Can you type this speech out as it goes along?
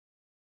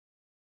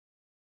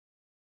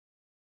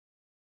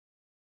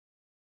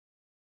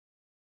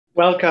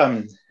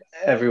Welcome,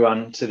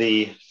 everyone, to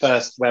the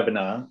first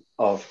webinar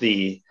of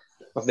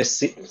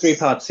this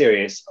three-part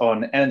series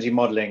on energy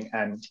modeling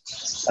and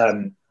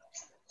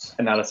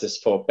analysis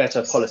for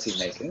better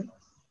policymaking.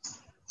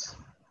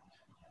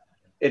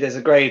 It is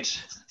a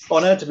great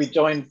honor to be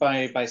joined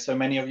by so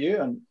many of you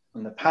on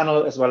the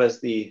panel as well as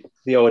the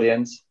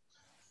audience.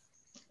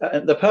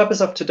 The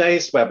purpose of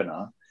today's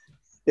webinar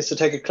is to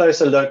take a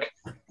closer look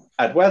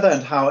at whether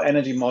and how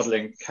energy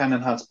modeling can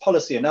enhance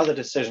policy and other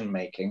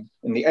decision-making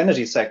in the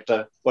energy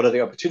sector. What are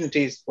the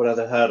opportunities? What are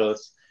the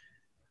hurdles?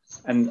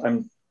 And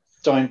I'm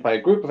joined by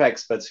a group of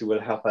experts who will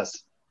help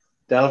us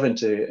delve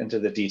into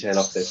the detail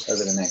of this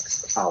over the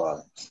next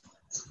hour.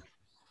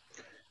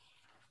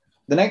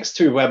 The next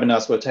two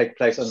webinars will take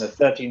place on the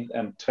 13th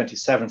and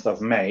 27th of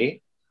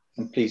May.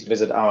 And please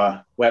visit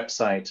our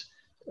website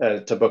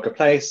to book a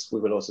place. We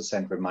will also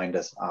send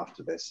reminders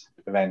after this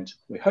event.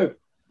 We hope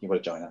you will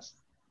join us.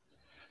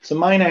 So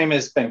my name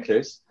is Ben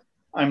Kloos.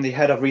 I'm the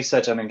head of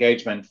research and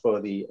engagement for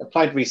the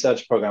Applied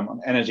Research Program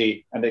on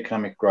Energy and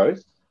Economic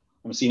Growth.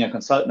 I'm a senior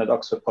consultant at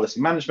Oxford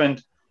Policy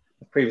Management.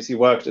 I've previously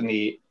worked in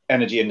the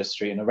energy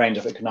industry in a range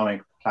of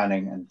economic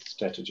planning and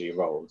strategy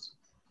roles.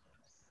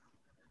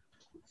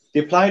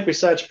 The Applied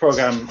Research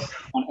Program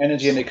on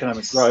Energy and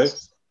Economic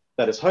Growth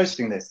that is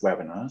hosting this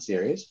webinar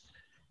series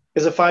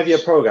is a 5-year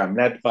program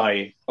led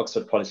by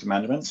Oxford Policy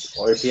Management,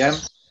 or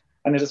OPM,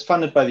 and it is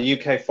funded by the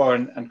UK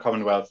Foreign and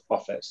Commonwealth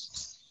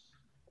Office.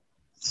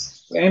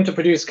 We aim to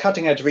produce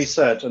cutting-edge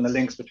research on the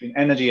links between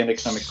energy and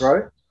economic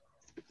growth.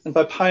 And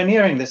by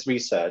pioneering this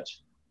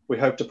research, we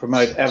hope to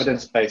promote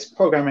evidence-based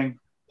programming,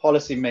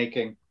 policy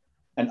making,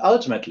 and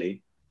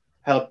ultimately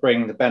help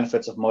bring the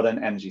benefits of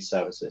modern energy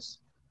services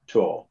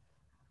to all.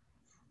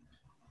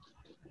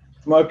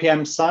 From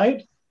OPM's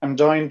side, I'm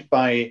joined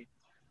by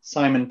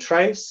Simon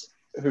Trace,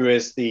 who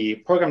is the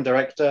Program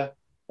Director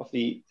of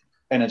the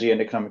Energy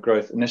and Economic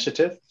Growth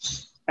Initiative,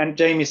 and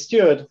Jamie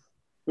Stewart,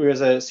 who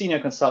is a senior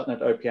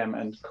consultant at OPM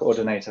and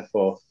coordinator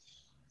for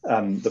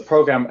the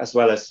program as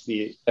well as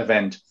the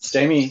event.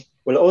 Jamie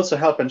will also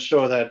help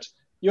ensure that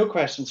your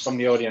questions from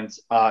the audience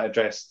are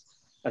addressed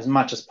as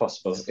much as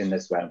possible in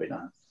this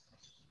webinar.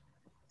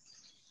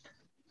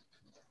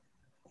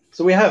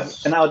 So we have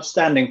an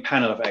outstanding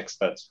panel of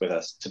experts with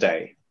us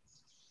today.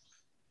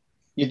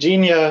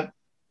 Eugenia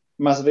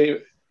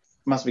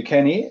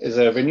Masvikeni is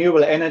a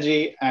renewable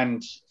energy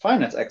and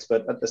finance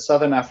expert at the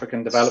Southern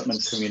African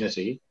Development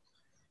Community,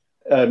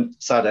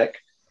 SADC,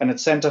 and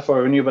its Center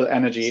for Renewable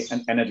Energy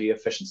and Energy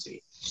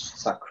Efficiency,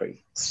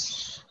 SACREEE.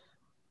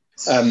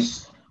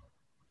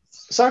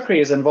 SACREEE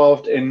is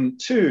involved in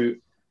 2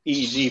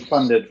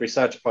 EEG-funded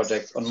research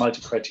projects on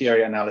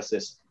multi-criteria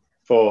analysis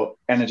for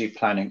energy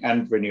planning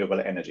and renewable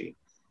energy.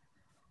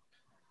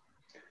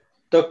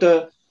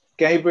 Dr.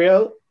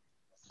 Gabrial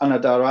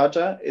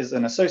Anandarajah is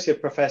an associate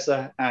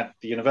professor at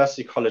the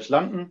University College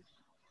London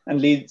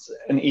and leads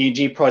an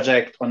EEG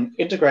project on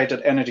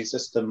integrated energy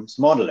systems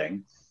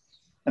modeling,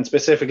 and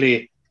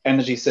specifically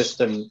energy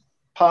system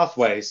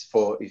pathways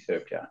for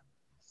Ethiopia.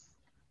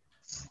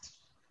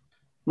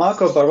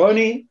 Marco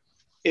Baroni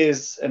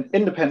is an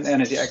independent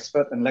energy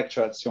expert and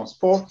lecturer at Sciences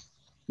Po, who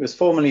was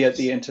formerly at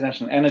the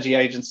International Energy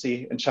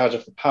Agency in charge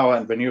of the power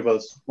and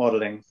renewables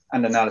modeling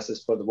and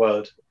analysis for the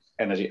World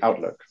Energy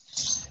Outlook.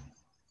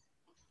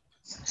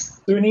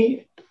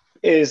 Soonee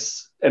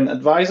is an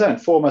advisor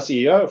and former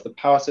CEO of the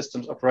Power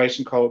Systems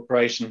Operation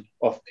Corporation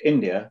of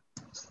India.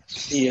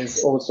 He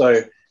is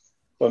also,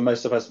 for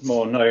most of us,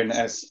 more known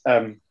as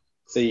one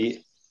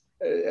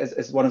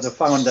of the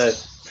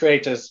founders,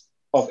 creators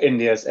of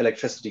India's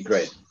electricity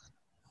grid.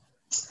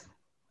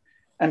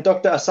 And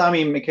Dr.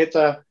 Asami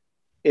Miketa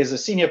is a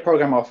senior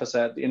program officer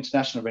at the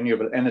International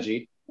Renewable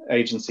Energy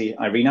Agency,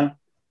 IRENA.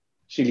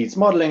 She leads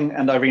modeling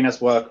and IRENA's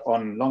work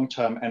on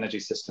long-term energy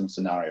system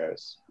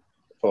scenarios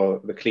for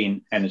the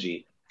clean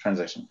energy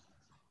transition.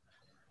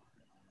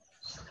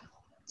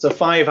 So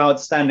 5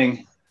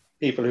 outstanding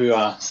people who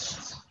are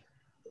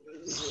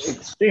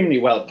extremely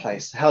well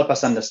placed to help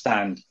us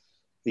understand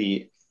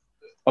the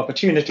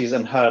opportunities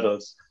and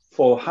hurdles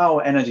for how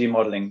energy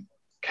modeling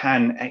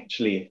can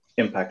actually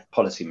impact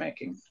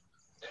policymaking.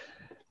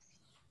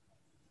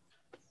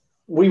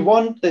 We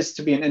want this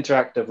to be an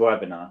interactive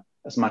webinar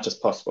as much as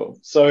possible.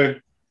 So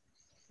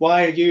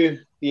while you,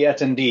 the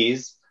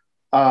attendees,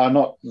 are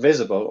not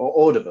visible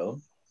or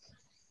audible,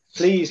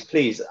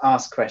 please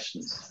ask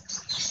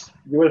questions.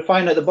 You will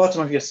find at the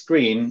bottom of your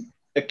screen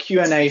a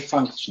Q&A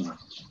function.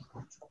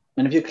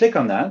 And if you click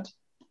on that,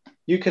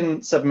 you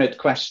can submit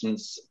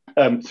questions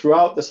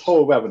throughout this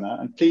whole webinar,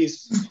 and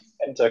please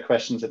enter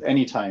questions at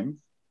any time.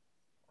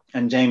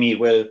 And Jamie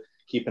will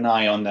keep an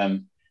eye on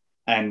them,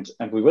 and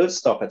we will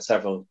stop at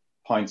several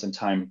points in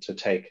time to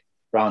take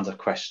rounds of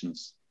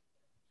questions.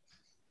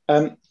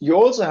 You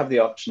also have the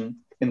option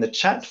in the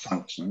chat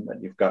function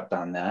that you've got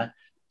down there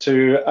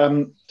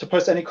to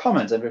post any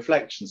comments and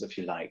reflections if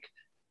you like.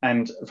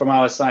 And from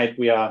our side,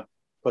 we are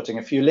putting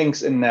a few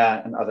links in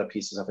there and other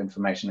pieces of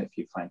information if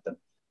you find them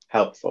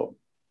helpful.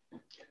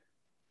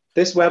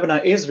 This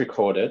webinar is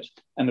recorded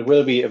and it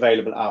will be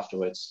available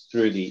afterwards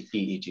through the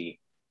EEG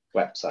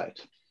website.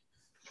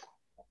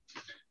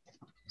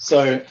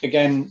 So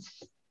again,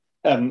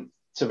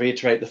 to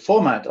reiterate, the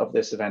format of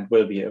this event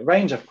will be a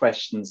range of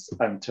questions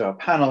to our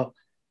panel,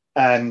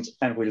 and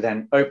we'll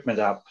then open it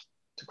up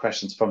to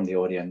questions from the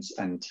audience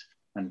and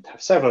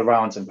have several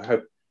rounds, and we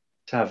hope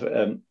to have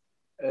a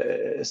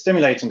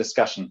stimulating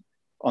discussion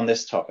on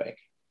this topic.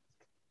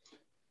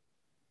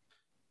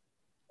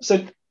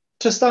 So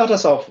to start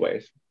us off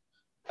with,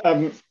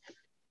 and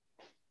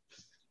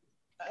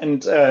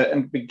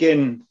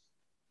begin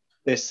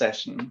this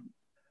session,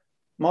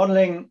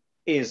 modeling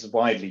is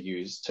widely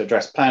used to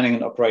address planning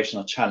and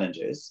operational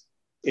challenges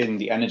in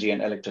the energy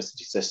and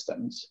electricity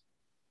systems.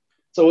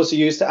 It's also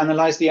used to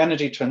analyze the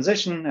energy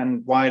transition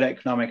and wider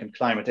economic and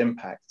climate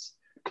impacts,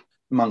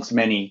 amongst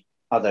many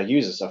other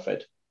uses of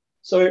it.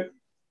 So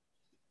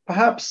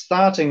perhaps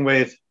starting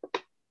with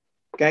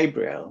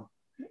Gabriel,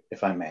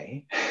 if I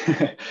may,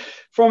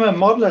 from a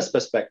modeler's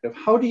perspective,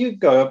 how do you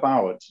go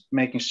about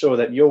making sure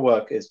that your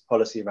work is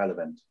policy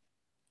relevant?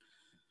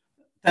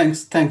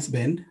 Thanks,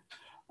 Ben.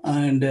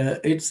 And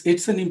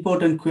it's an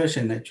important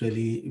question,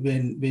 actually,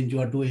 when you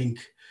are doing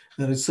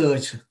the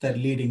research that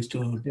leads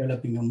to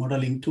developing a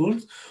modeling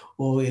tools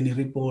or any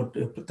report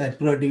that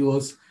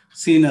produce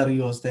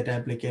scenarios that are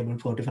applicable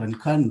for different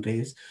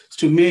countries,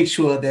 to make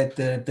sure that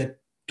the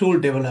tool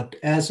developed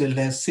as well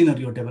as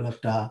scenario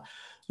developed are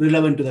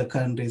relevant to the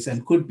countries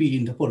and could be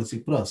in the policy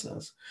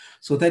process.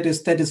 So that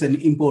is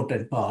an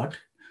important part.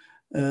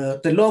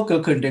 The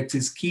local context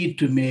is key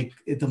to make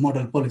the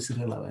model policy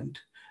relevant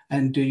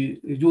and to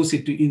use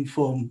it to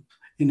inform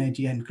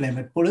energy and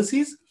climate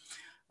policies.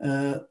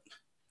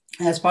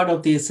 As part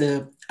of this,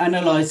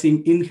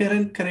 analyzing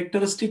inherent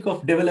characteristic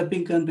of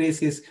developing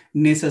countries is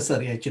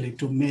necessary, actually,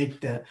 to make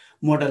the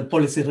model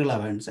policy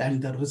relevant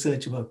and the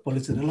research work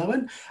policy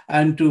relevant,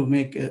 and to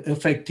make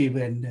effective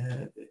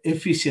and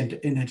efficient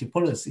energy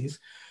policies.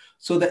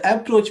 So the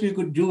approach we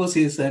could use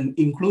is an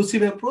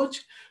inclusive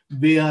approach,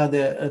 where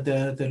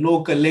the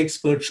local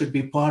experts should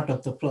be part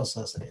of the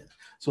process.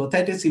 So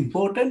that is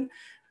important.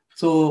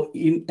 So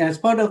as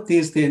part of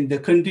this, then the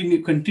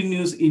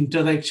continuous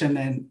interaction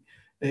and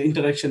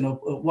interaction of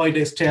wider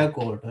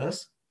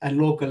stakeholders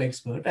and local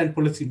experts and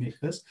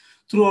policymakers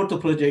throughout the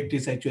project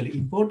is actually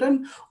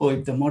important. Or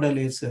if the model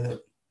is,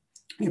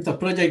 if the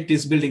project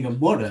is building a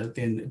model,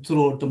 then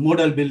throughout the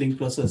model building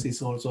process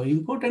is also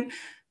important.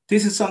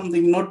 This is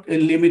something not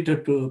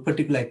limited to a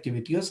particular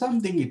activity or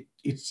something.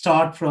 It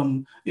starts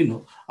from,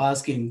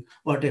 asking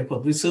what type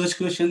of research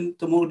question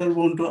the model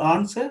want to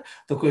answer.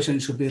 The question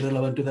should be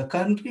relevant to the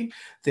country.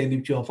 Then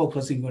if you are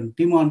focusing on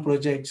demand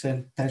projects,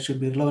 and that should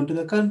be relevant to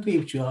the country.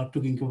 If you are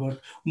talking about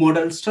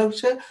model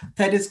structure,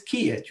 that is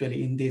key,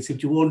 actually, in this.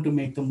 If you want to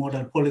make the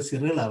model policy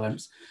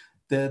relevant,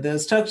 the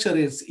structure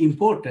is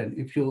important.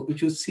 If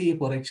you see,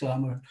 for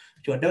example,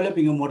 if you are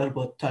developing a model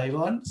for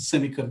Taiwan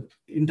semiconductor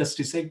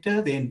industry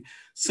sector, then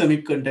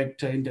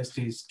semiconductor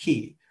industry is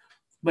key.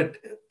 But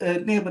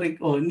neighboring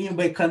or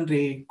nearby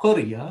country,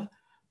 Korea,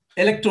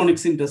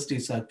 electronics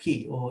industries are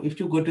key. Or if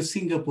you go to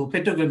Singapore,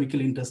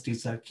 petrochemical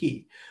industries are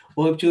key.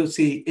 Or if you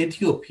see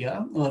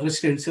Ethiopia or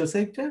residential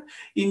sector,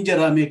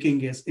 injera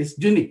making is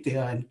unique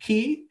there and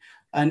key,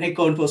 and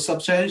account for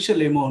substantial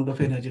amount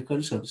of energy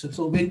consumption.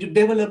 So when you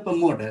develop a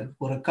model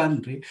for a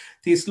country,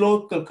 this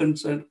local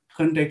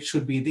context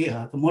should be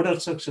there. The model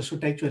structure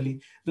should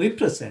actually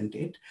represent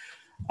it.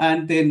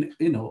 And then,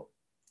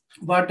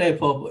 what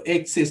type of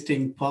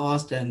existing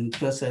past and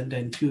present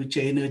and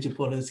future energy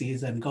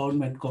policies and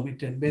government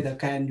commitment, whether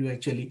can you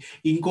actually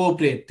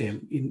incorporate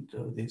them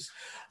into this?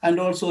 And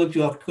also, if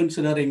you are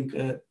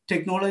considering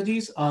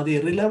technologies, are they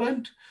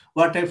relevant?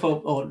 What type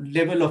of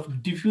level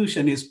of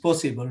diffusion is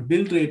possible,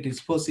 build rate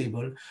is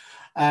possible,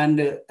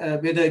 and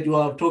whether you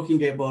are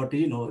talking about,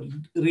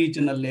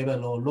 regional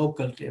level or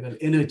local level,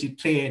 energy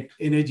trade,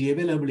 energy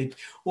availability,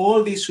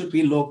 all these should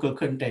be local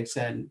context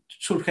and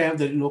should have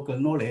the local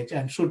knowledge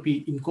and should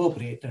be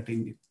incorporated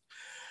in it.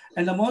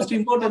 And the most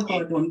important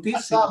part on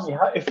this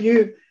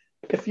Asami,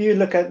 if you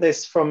look at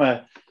this from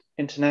an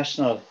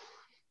international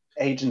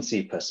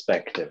agency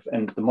perspective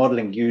and the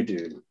modeling you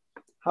do,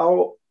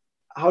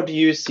 how do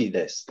you see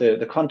this?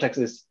 The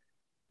context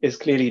is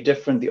clearly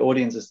different. The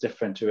audience is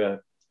different to a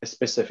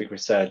specific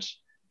research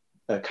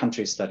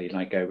country study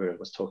like Gabriel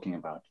was talking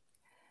about.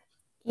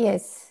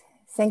 Yes,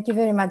 thank you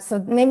very much. So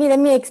maybe let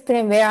me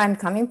explain where I'm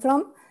coming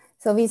from.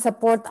 So we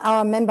support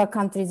our member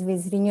countries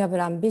with renewable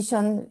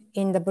ambition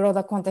in the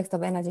broader context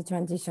of energy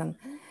transition.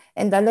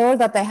 And the role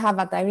that I have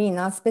at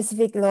IRENA,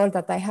 specific role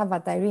that I have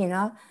at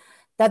IRENA,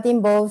 that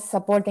involves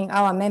supporting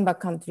our member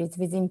countries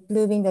with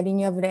improving the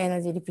renewable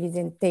energy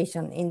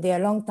representation in their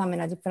long-term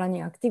energy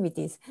planning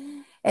activities.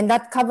 And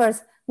that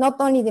covers not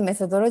only the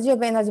methodology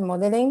of energy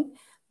modeling,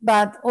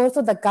 but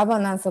also the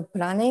governance of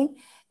planning.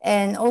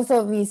 And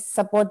also we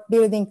support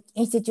building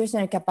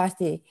institutional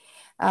capacity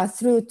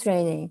through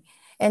training.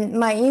 And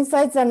my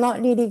insights are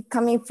not really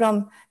coming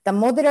from the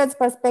modeler's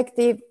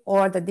perspective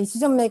or the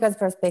decision maker's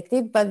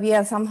perspective, but we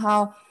are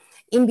somehow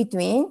in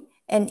between.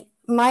 And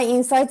my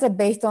insights are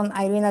based on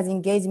IRENA's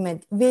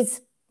engagement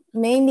with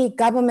mainly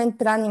government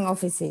planning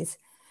offices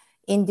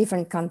in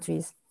different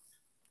countries.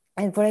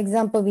 And for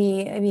example,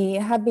 we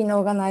have been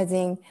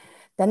organizing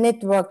the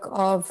network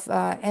of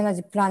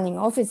energy planning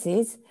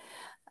offices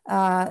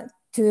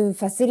to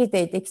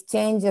facilitate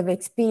exchange of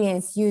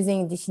experience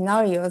using the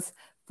scenarios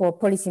for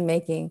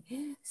policymaking.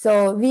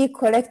 So we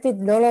collected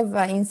a lot of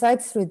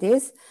insights through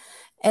this.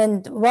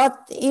 And what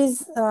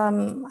is,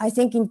 I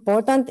think,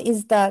 important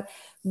is that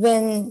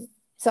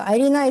so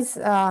IRENA is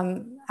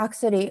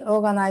actually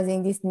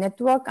organizing this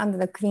network under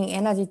the Clean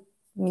Energy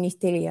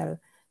Ministerial.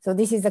 So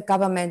this is a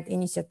government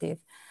initiative.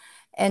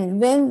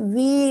 And when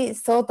we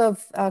thought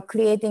of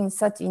creating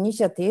such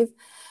initiative,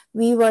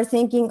 we were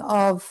thinking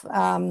of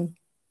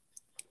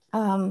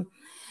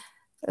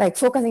like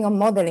focusing on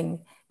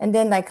modeling, and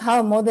then like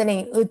how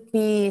modeling would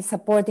be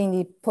supporting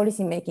the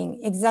policymaking,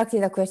 exactly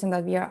the question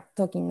that we are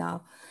talking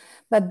now.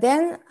 But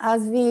then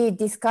as we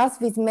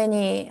discussed with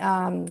many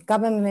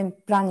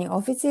government planning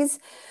offices,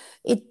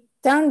 it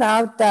turned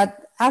out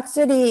that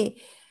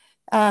actually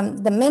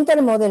the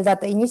mental model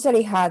that they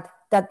initially had,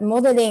 that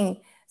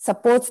modeling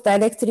supports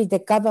directly the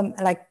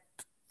government, like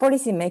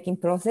policymaking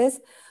process,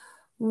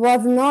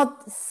 was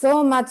not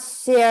so much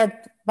shared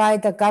by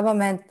the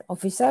government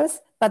officials,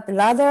 but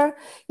rather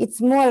it's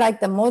more like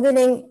the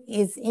modeling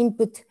is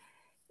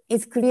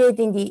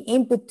creating the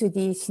input to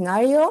the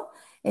scenario,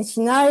 and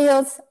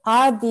scenarios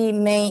are the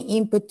main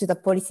input to the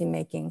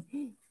policymaking.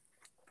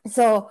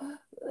 So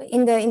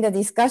in the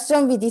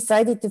discussion, we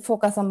decided to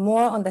focus on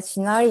more on the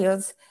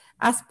scenarios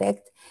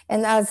aspect.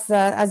 And as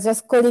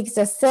just colleagues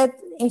just said,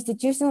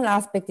 institutional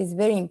aspect is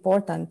very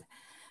important,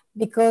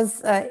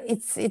 because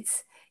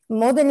it's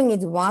modeling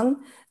is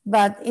one,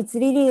 but it's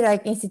really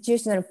like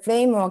institutional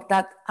framework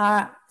that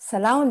are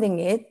surrounding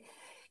it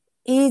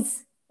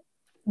is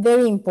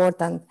very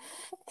important.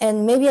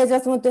 And maybe I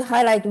just want to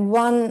highlight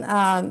one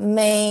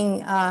main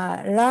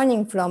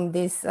learning from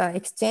this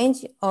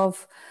exchange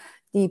of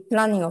the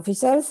planning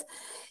officials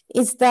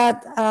is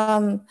that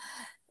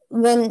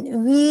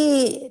when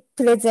we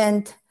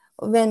present,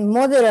 when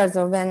modelers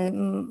or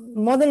when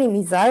modeling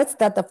results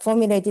that are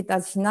formulated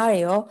as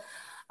scenario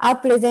are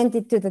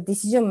presented to the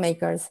decision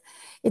makers,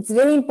 it's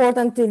very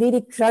important to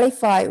really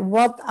clarify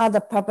what are the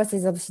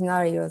purposes of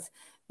scenarios,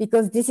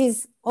 because this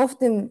is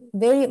often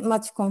very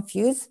much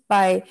confused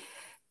by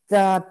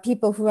the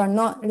people who are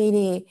not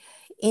really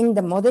in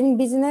the modeling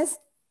business.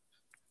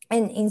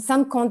 And in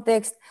some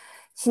context,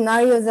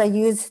 scenarios are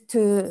used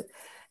to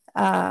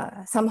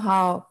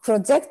somehow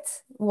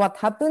project what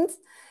happens.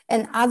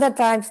 And other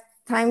times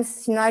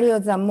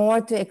scenarios are more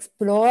to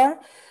explore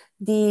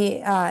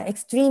the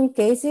extreme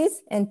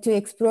cases and to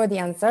explore the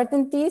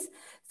uncertainties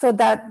so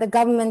that the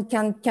government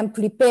can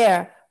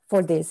prepare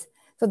for this.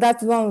 So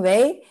that's one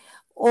way.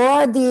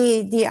 Or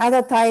the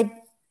other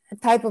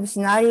type of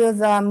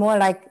scenarios are more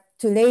like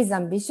to raise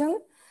ambition.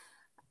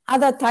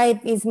 Other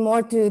type is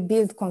more to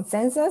build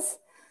consensus.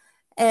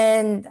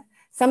 And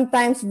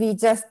sometimes we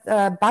just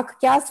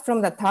backcast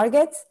from the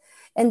targets.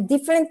 And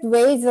different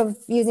ways of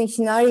using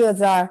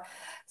scenarios are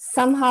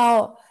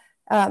somehow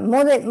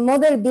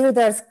model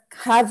builders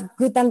have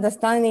good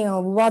understanding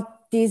of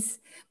what these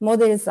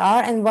models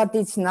are and what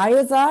these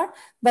scenarios are,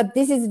 but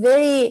this is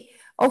very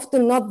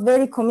often not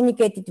very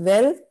communicated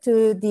well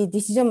to the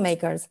decision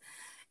makers.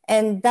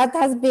 And that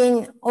has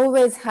been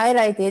always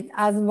highlighted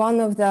as one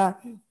of the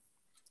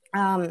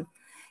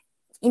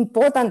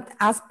important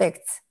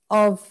aspects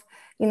of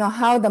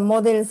how the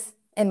models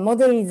and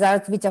model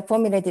results which are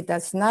formulated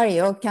as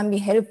scenario can be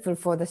helpful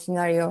for the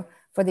scenario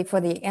for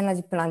the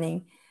energy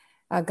planning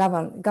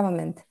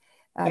government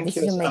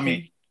decision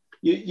making.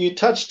 You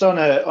touched on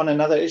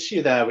another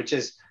issue there, which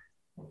is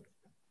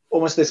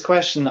almost this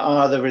question: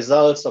 are the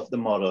results of the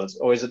models,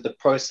 or is it the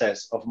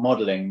process of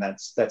modeling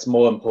that's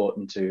more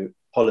important to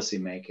policy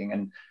making?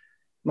 And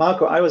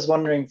Marco, I was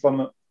wondering,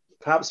 from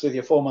perhaps with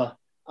your former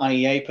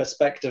IEA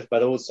perspective,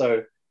 but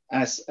also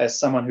as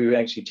someone who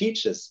actually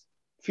teaches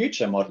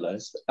future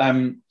modelers,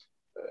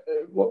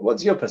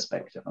 what's your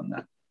perspective on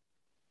that?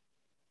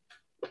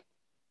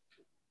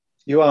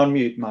 You are on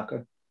mute,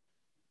 Marco.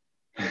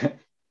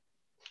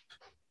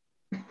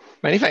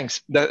 Many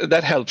thanks.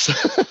 That helps.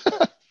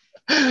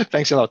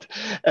 Thanks a lot.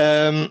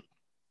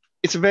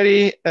 It's a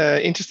very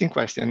interesting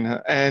question,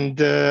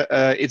 and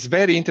it's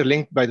very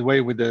interlinked, by the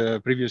way, with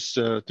the previous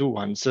two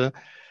ones.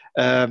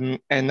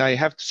 And I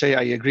have to say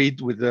I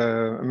agreed with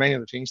many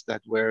of the things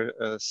that were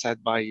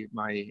said by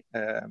my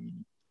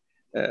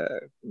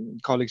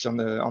colleagues on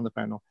the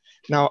panel.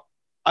 Now,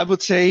 I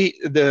would say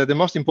the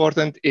most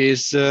important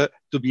is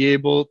to be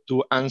able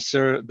to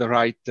answer in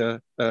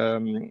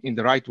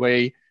the right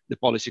way the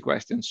policy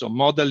question. So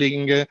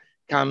modeling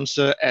comes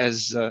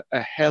as a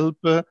help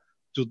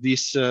to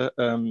this to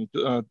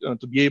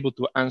be able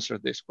to answer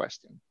this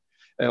question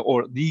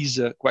or these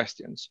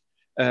questions.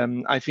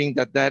 I think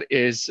that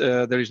is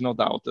there is no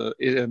doubt.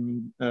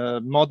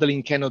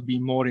 Modeling cannot be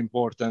more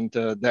important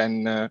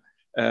than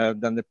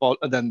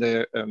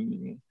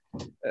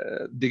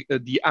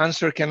the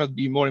answer cannot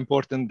be more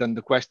important than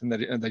the question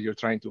that you're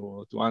trying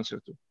to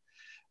answer to.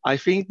 I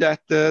think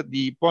that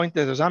the point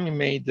that Asami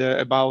made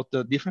about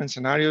different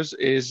scenarios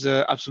is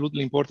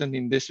absolutely important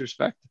in this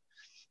respect.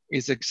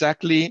 It's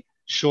exactly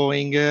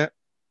showing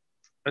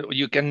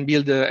you can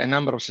build a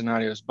number of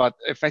scenarios, but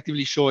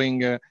effectively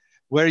showing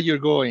where you're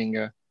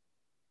going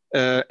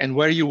and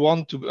where you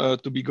want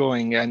to be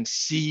going, and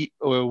see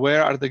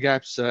where are the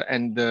gaps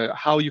and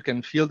how you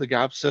can fill the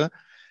gaps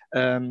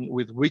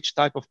with which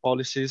type of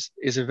policies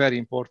is a very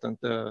important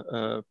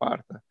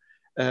part.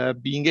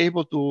 Being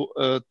able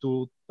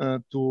to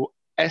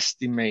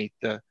estimate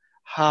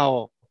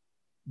how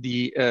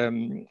the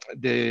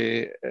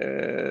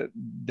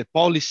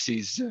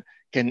policies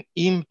can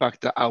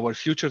impact our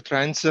future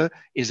trends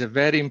is a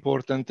very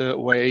important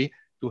way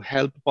to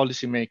help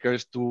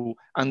policymakers to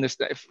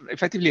understand.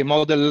 Effectively, a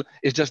model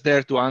is just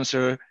there to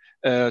answer,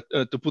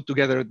 to put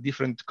together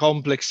different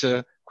complex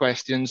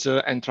questions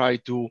and try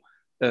to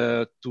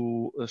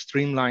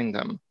streamline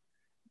them.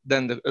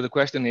 Then the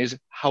question is,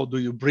 how do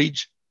you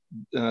bridge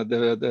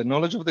the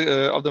knowledge of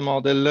the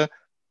model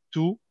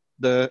to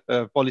the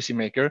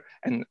policymaker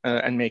and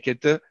make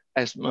it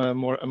as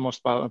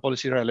most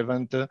policy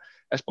relevant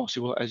as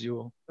possible, as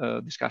you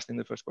discussed in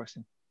the first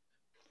question.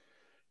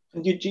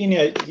 And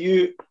Eugenia,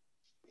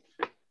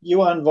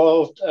 you are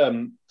involved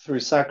through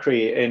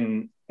SACREEE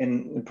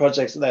in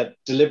projects that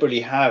deliberately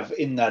have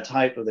in their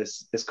title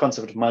this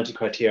concept of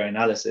multi-criteria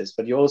analysis,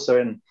 but you're also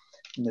in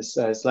this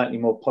slightly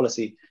more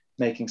policy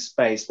making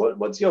space.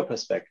 What's your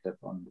perspective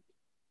on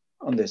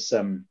this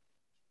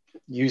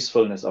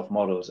usefulness of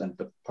models and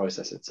the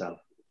process itself?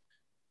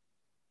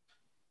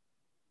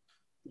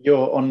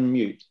 You're on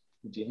mute,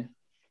 Eugenia.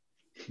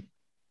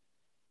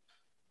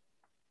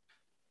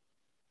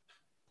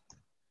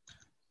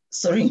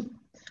 Sorry.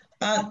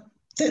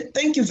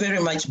 Thank you very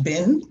much,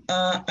 Ben.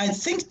 I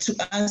think to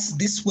us,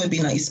 this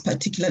webinar is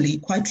particularly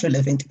quite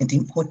relevant and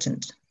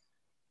important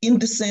in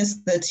the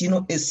sense that, you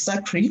know, as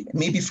SACREEE,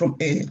 maybe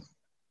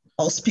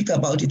I'll speak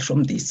about it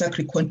from the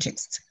SACREEE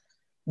context.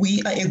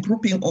 We are a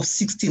grouping of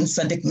 16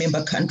 SADC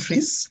member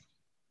countries,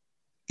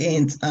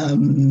 and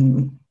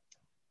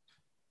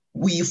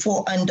we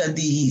fall under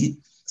the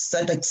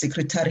SADC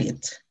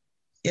Secretariat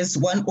as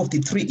one of the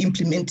 3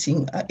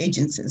 implementing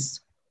agencies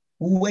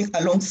who work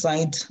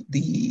alongside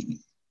the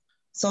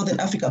Southern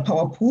Africa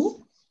Power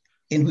Pool,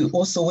 and we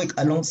also work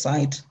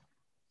alongside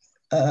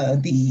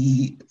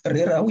the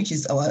RERA, which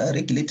is our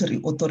regulatory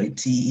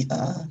authority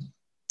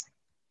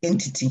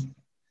entity.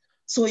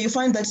 So you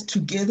find that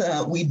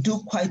together we do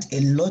quite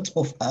a lot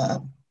of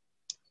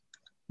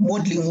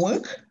modeling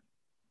work,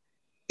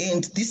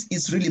 and this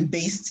is really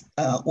based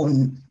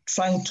on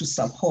trying to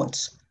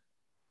support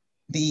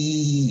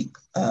the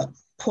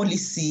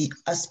policy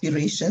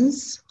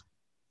aspirations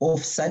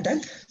of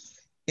SADC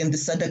and the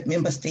SADC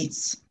member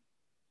states.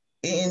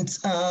 And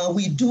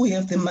we do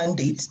have the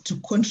mandate to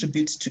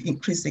contribute to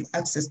increasing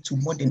access to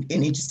modern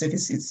energy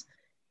services,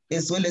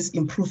 as well as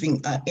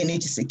improving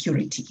energy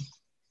security,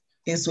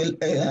 as well,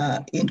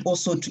 and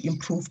also to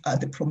improve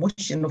the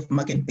promotion of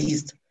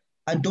market-based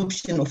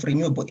adoption of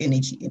renewable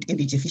energy and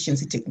energy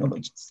efficiency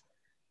technologies.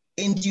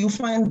 And you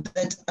find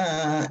that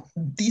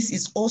this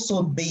is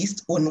also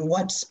based on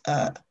what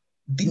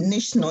the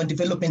national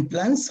development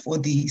plans for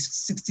the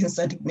 16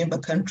 SADC member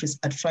countries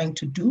are trying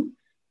to do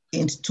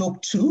and talk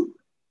to.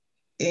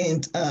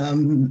 And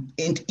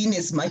in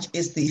as much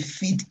as they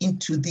feed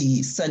into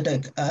the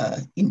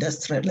SADC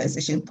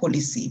industrialization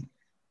policy,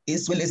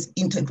 as well as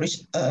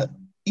integration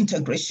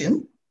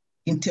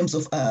in terms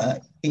of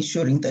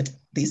ensuring that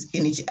there's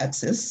energy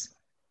access,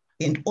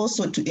 and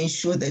also to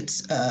ensure that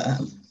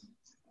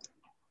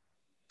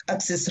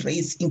access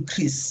rates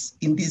increase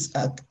in these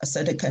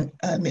SADC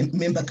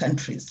member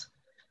countries.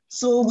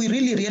 So we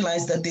really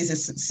realize that there's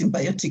a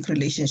symbiotic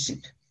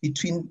relationship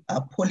between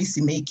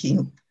policy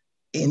making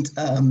and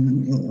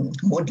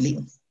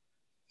modeling.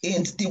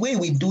 And the way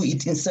we do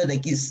it in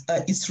SADC is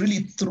it's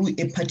really through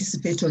a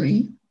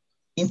participatory,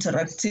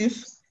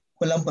 interactive,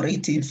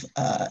 collaborative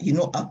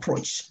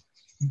approach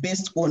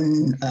based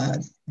on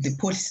the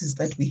policies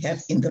that we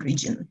have in the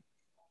region,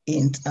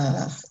 and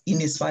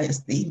in as far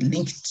as they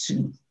link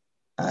to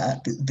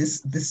the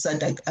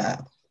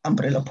SADC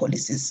umbrella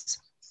policies.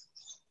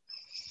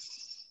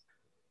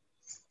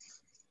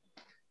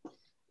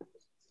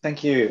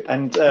 Thank you.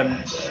 And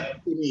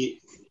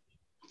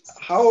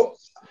how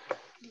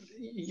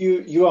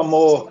you are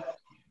more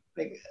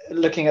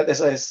looking at this,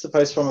 I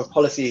suppose, from a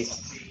policy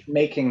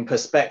making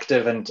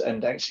perspective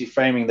and actually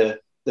framing the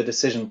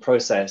decision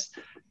process.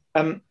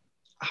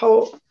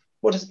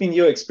 What has been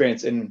your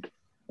experience in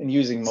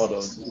using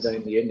models, either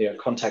in the India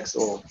context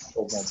or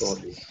more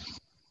broadly?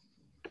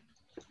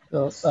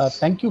 So,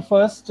 thank you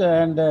first,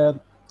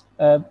 and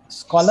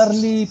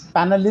scholarly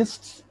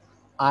panelists.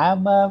 I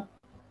am a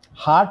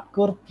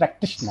hardcore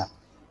practitioner.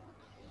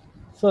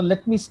 So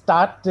let me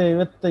start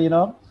with,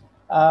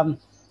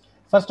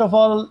 first of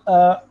all,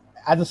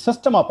 as a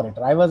system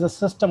operator, I was a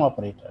system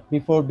operator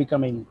before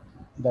becoming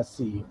the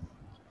CEO.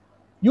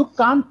 You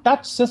can't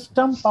touch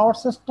system, power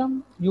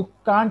system, you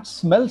can't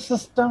smell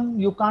system,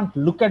 you can't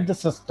look at the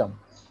system.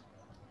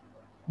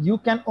 You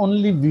can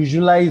only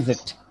visualize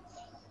it.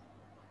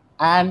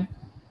 And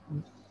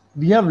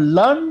we have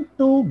learned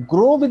to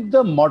grow with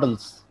the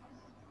models.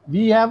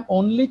 We have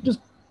only to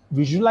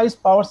visualize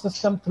power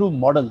system through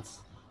models.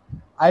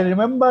 I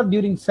remember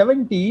during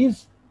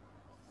 70s,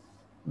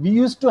 we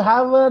used to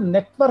have a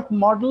network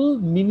model,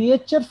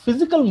 miniature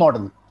physical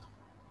model,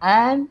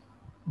 and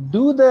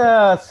do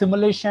the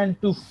simulation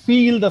to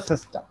feel the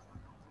system.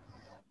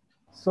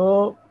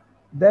 So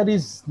there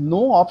is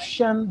no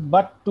option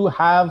but to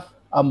have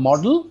a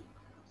model.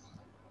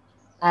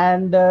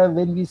 And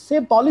when we say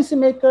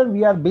policymaker,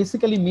 we are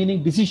basically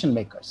meaning decision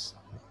makers.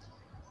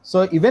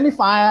 So even if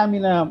I am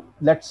in a,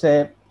 let's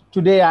say,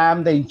 today I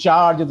am in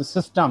charge of the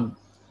system,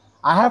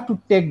 I have to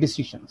take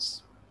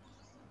decisions.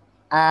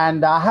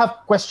 And I have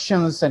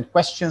questions and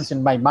questions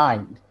in my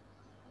mind.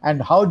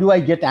 And how do I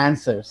get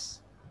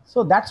answers?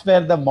 So that's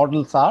where the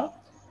models are.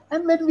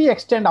 And when we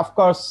extend, of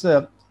course,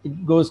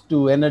 it goes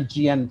to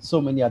energy and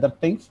so many other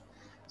things.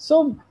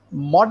 So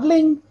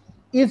modeling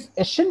is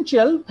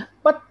essential,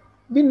 but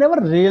we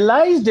never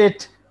realized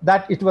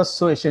that it was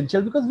so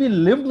essential because we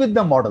lived with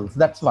the models.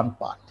 That's one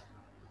part.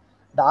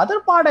 The other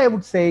part I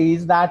would say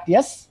is that,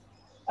 yes,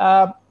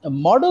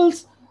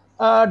 models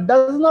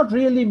does not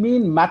really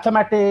mean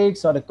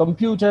mathematics or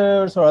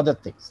computers or other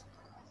things.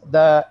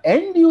 The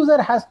end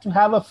user has to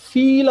have a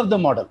feel of the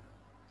model,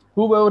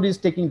 whoever is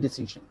taking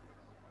decision.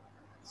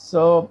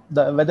 So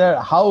whether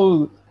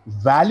how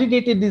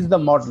validated is the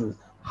model,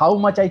 how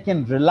much I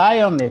can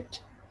rely on it,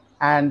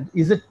 and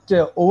is it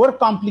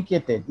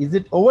overcomplicated? Is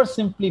it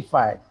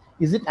oversimplified?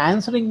 Is it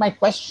answering my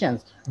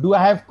questions? Do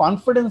I have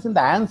confidence in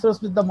the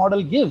answers which the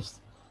model gives?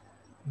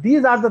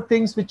 These are the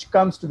things which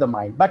comes to the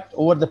mind. But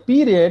over the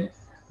period,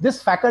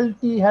 this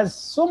faculty has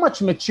so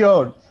much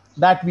matured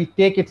that we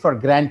take it for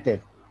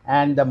granted.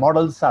 And the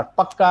models are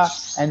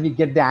pakka and we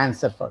get the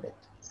answer for it.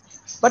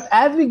 But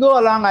as we go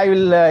along, I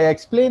will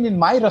explain in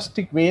my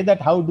rustic way that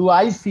how do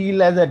I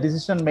feel as a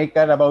decision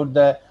maker about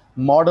the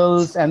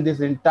models and this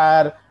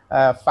entire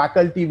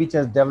faculty which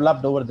has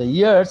developed over the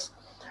years.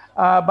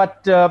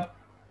 But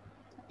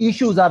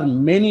issues are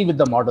many with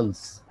the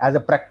models as a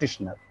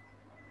practitioner.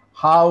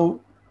 How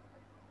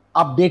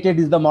updated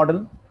is the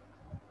model?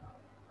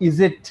 Is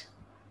it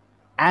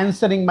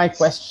answering my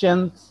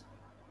questions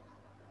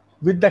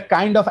with the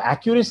kind of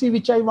accuracy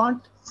which I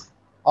want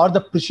or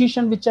the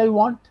precision which I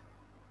want?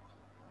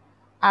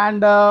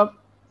 And the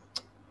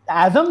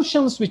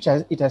assumptions which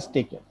it has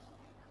taken.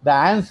 The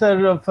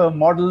answer of a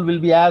model will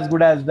be as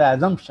good as the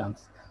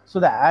assumptions. So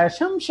the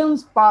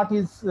assumptions part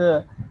is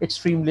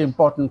extremely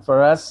important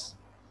for us.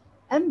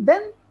 And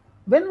then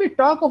when we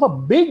talk of a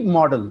big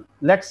model,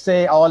 let's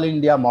say all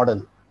India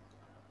model,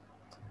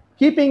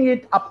 keeping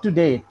it up to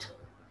date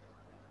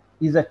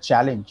is a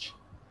challenge.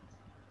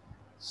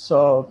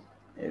 So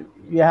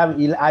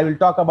I will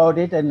talk about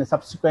it in the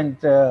subsequent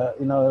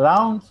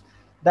rounds,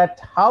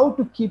 that how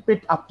to keep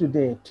it up to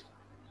date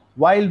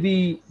while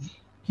we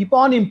keep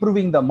on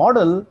improving the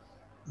model,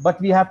 but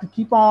we have to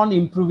keep on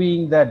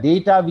improving the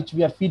data which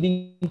we are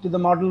feeding into the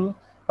model,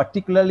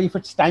 particularly if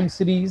it's time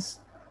series,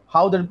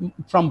 how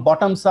from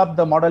bottoms up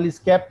the model is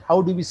kept,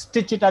 how do we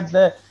stitch it at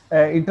the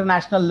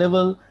international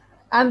level.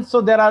 And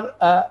so there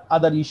are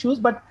other issues,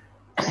 but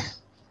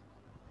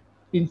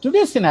in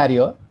today's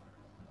scenario,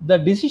 the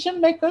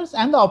decision makers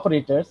and the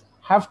operators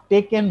have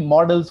taken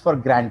models for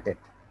granted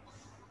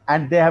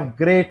and they have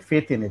great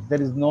faith in it.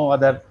 There is no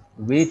other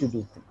way to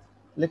do things.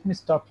 Let me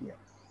stop here.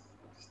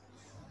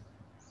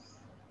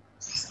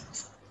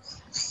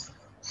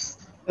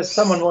 Does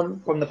someone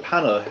from the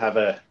panel have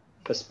a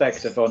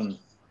perspective on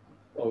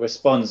or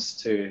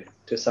response to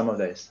some of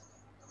these?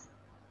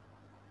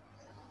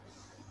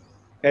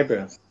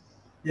 Gabriel.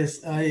 Yes,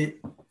 I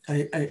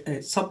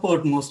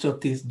support most of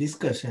these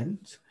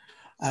discussions,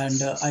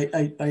 and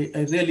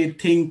I really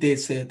think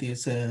these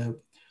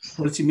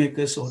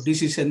policymakers or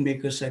decision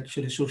makers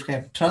actually should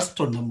have trust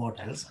on the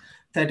models.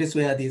 That is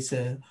where this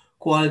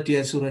quality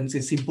assurance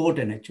is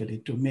important, actually,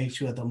 to make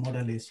sure the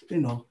model is,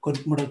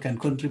 model can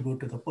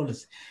contribute to the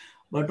policy.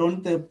 But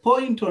on the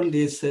point on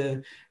this,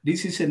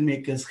 decision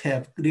makers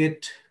have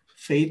great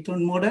faith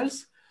on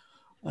models.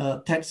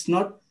 That's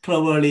not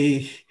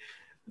probably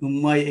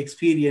my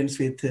experience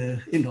with,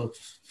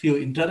 few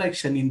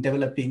interaction in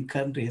developing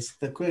countries.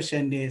 The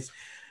question is,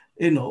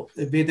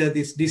 whether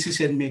these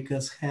decision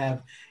makers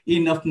have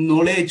enough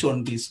knowledge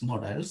on these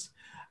models,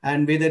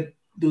 and whether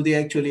do they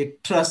actually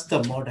trust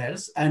the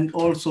models, and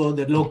also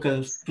the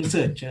local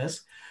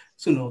researchers.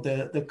 So,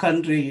 the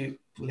country,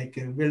 like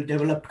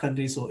well-developed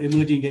countries or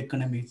emerging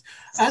economies,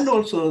 and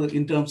also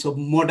in terms of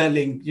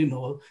modeling,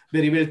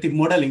 very wealthy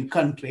modeling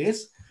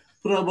countries,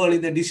 probably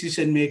the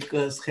decision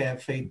makers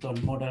have faith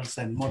on models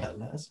and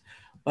modelers,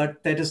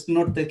 but that is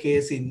not the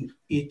case in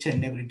each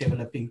and every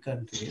developing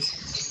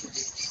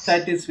countries.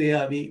 That is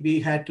where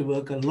we had to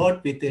work a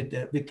lot with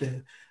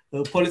the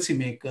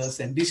policymakers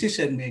and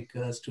decision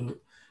makers to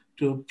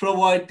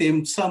provide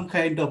them some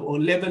kind of or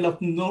level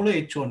of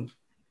knowledge on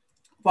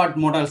what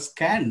models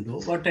can do,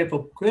 what type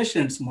of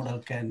questions model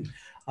can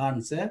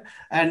answer,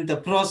 and the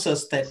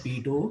process that we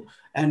do,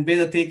 and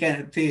whether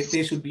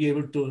they should be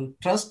able to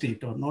trust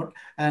it or not,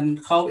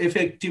 and how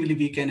effectively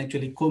we can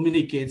actually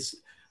communicate,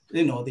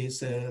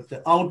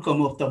 the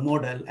outcome of the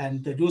model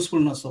and the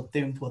usefulness of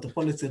them for the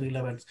policy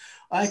relevance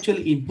are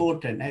actually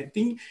important. I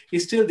think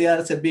still there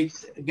is a big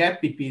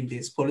gap between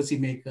these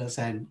policymakers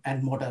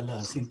and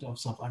modelers in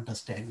terms of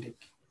understanding.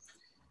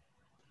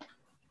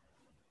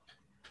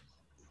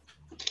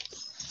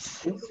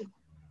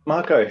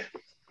 Marco,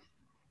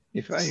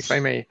 if I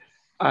may,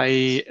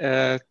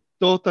 I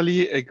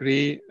totally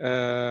agree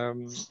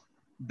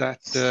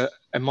that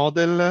a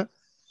model,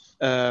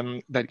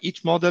 that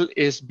each model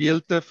is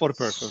built for a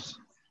purpose.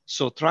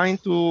 So trying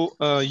to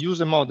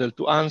use a model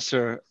to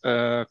answer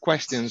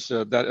questions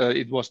that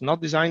it was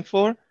not designed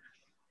for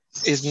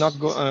is not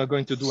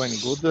going to do any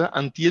good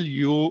until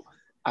you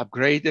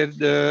upgrade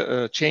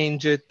it,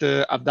 change it,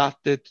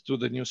 adapt it to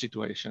the new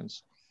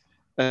situations.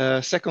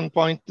 Second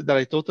point that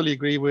I totally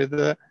agree with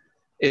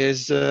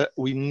is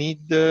we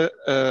need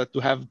to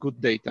have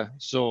good data.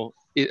 So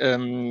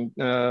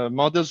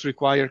models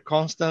require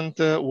constant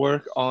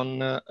work on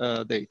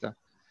data.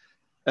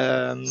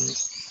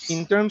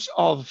 In terms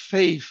of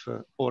faith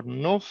or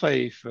no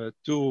faith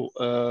to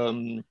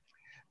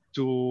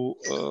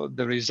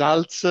the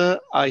results,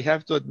 I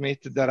have to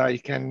admit that I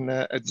can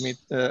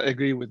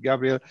agree with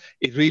Gabriel.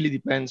 It really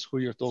depends who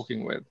you're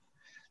talking with.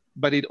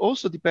 But it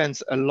also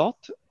depends a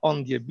lot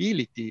on the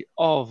ability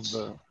of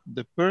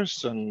the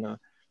person.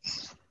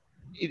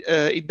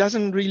 It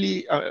doesn't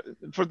really,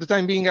 for the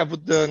time being, I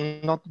would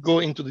not go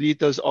into the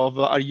details of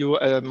are you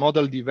a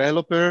model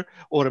developer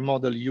or a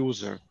model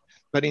user?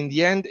 But in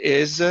the end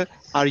is,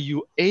 are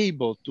you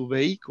able to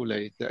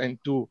vehiculate and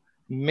to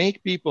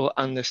make people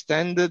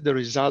understand the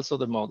results of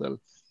the model?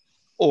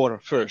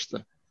 Or first,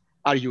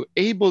 are you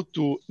able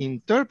to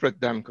interpret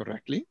them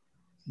correctly?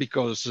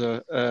 Because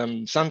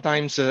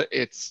sometimes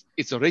it's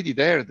already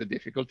there, the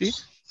difficulty.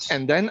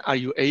 And then are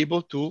you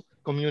able to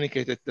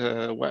communicate it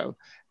well?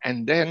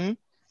 And then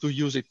to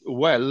use it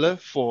well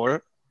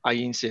for, I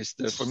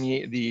insist, for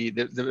me,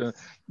 the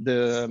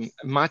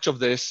much of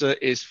this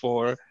is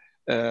for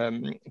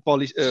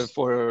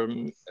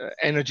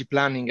energy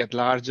planning at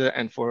large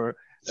and for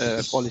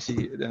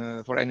policy,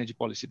 for energy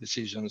policy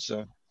decisions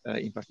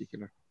in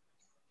particular.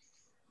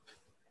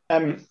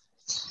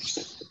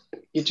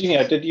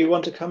 Eugenia, did you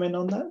want to come in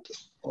on that?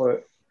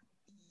 Or?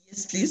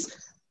 Yes, please.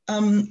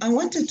 I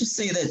wanted to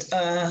say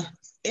that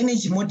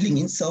energy modeling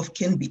itself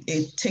can be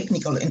a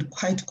technical and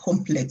quite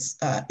complex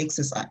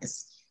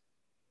exercise,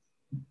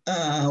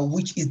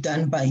 which is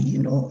done by,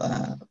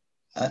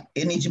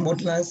 energy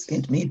modelers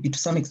and maybe to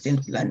some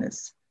extent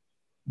planners.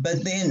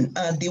 But then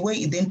the way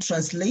it then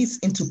translates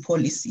into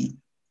policy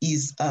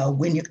is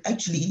when you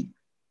actually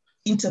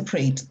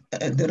interpret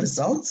the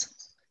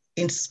results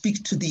and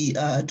speak to the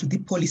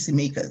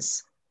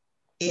policymakers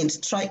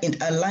and try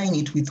and align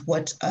it with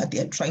what they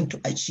are trying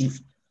to achieve.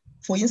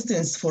 For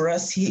instance, for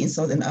us here in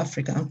Southern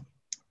Africa,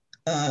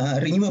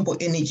 renewable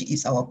energy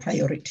is our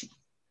priority.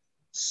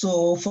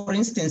 So for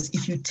instance,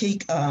 if you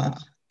take a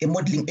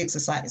modeling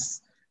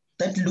exercise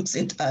that looks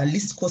at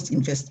least cost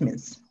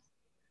investments,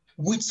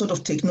 which sort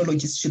of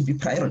technologies should be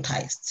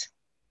prioritized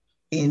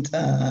and,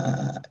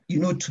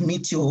 to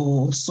meet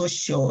your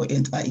social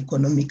and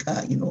economic,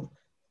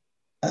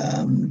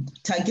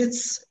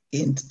 targets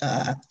and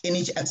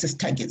energy access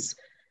targets,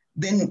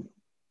 then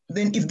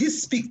if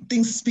these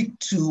things speak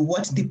to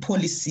what the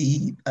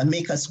policy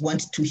makers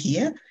want to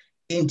hear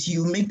and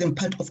you make them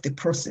part of the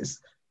process,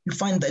 you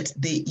find that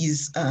there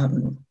is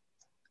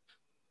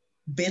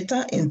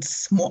better and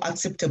more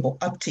acceptable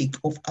uptake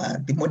of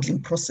the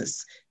modeling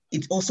process.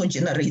 It also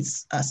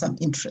generates some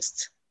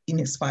interest in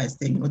as far as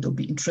they'll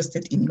be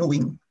interested in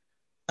knowing,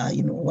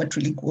 what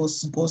really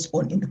goes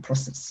on in the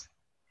process.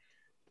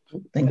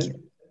 Thank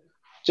you.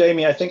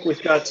 Jamie, I think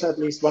we've got at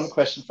least one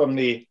question from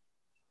the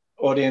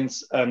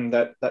audience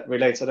that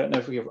relates. I don't know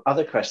if we have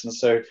other questions.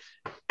 So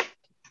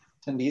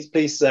attendees,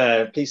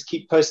 please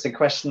keep posting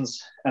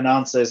questions and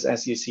answers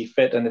as you see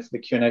fit. And if the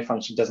Q&A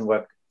function doesn't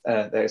work,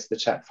 there's the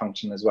chat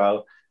function as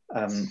well.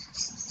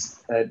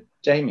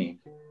 Jamie,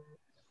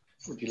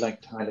 would you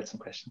like to highlight some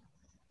questions?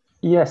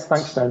 Yes,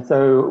 thanks, Ben.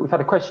 So we've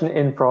had a question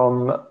in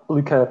from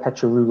Luca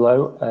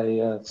Petrorulo,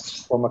 a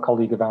former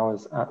colleague of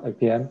ours at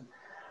OPM.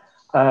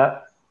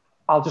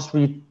 I'll just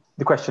read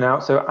the question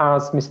out. So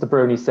as Mr.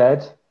 Baroni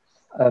said,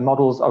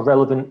 models are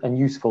relevant and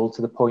useful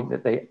to the point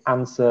that they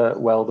answer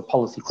well the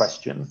policy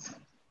question.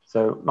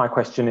 So my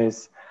question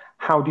is,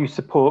 how do you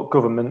support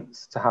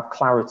governments to have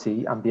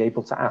clarity and be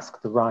able to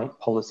ask the right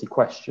policy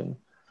question?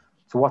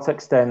 To what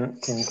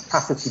extent can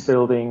capacity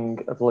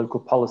building of local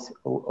policy,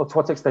 or to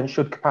what extent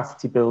should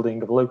capacity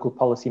building of local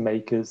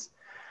policymakers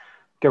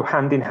go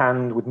hand in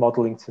hand with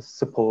modelling to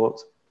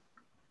support,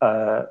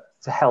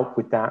 to help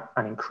with that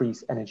and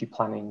increase energy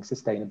planning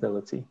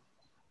sustainability?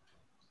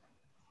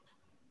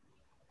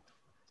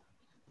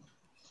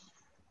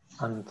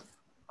 And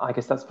I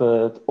guess that's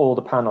for all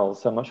the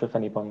panels, so I'm not sure if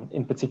anyone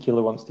in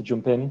particular wants to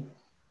jump in.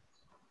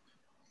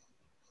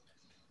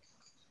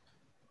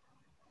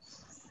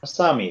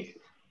 Asami.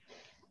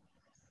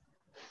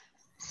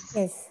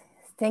 Yes,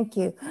 Thank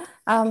you.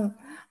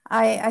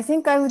 I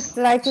think I would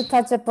like to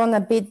touch upon a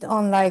bit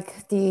on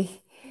like the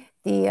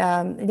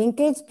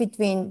linkage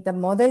between the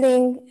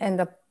modeling and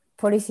the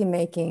policy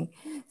making.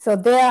 So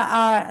there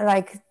are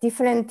like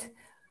different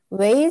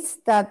ways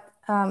that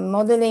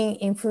modeling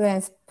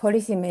influence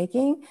policy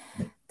making.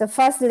 The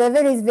first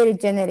level is very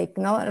generic,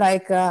 no?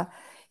 Like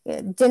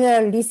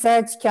general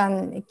research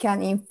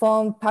can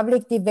inform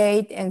public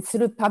debate, and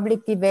through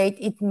public debate,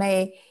 it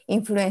may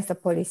influence the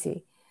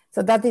policy.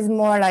 So that is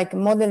more like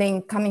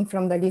modeling coming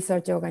from the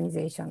research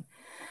organization.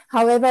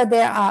 However,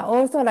 there are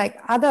also like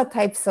other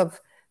types of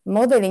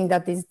modeling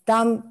that is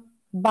done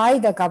by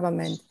the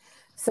government.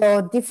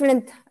 So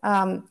different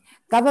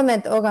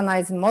government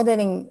organized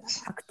modeling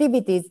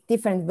activities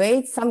different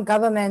ways. Some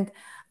government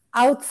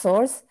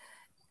outsource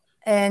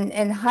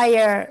and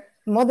hire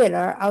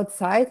modeler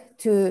outside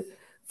to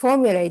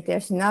formulate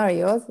their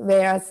scenarios,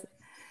 whereas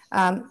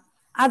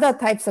other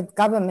types of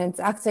governments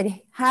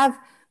actually have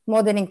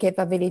modeling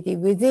capability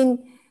within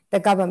the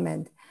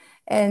government.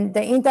 And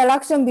the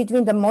interaction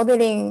between the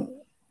modeling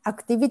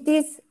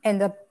activities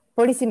and the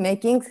policy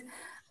makings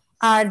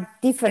are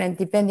different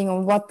depending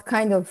on what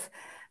kind of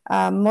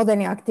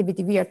modeling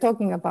activity we are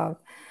talking about.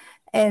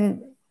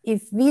 And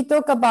if we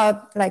talk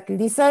about like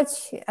research,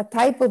 a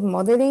type of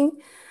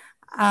modeling,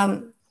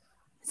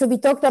 so we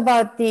talked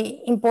about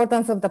the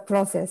importance of the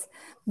process,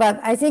 but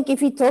I think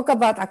if we talk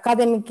about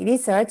academic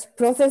research,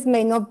 process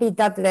may not be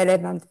that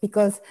relevant,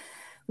 because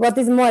what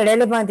is more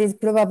relevant is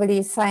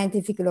probably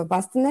scientific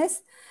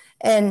robustness.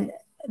 And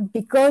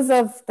because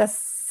of the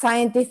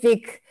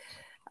scientific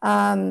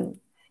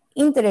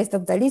interest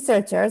of the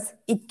researchers,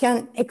 it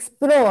can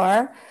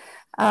explore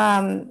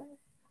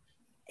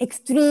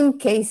extreme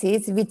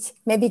cases which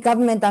maybe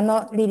government are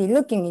not really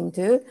looking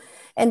into,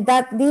 and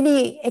that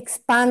really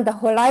expand the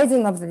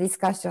horizon of the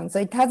discussion. So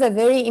it has a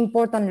very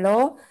important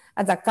role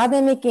as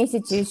academic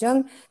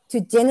institution to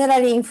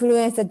generally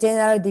influence the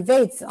general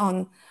debates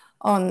on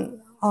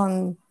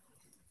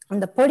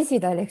the policy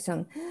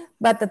direction.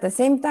 But at the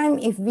same time,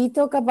 if we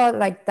talk about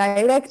like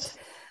direct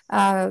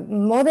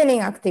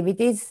modeling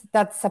activities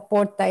that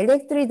support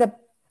directly the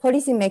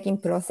policy making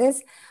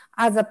process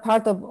as a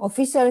part of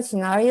official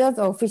scenarios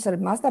or official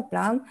master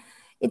plan,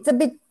 it's a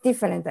bit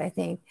different, I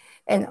think.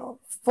 And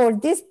for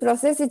this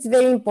process, it's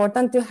very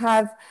important to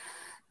have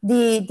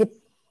the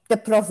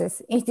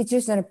process,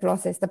 institutional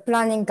process, the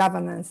planning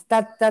governance.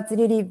 That's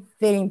really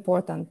very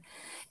important.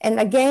 And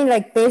again,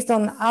 like based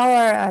on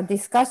our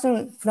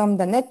discussion from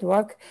the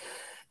network,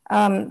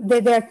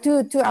 there are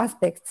two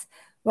aspects.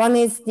 One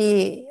is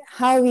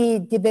how we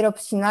develop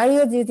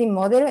scenarios using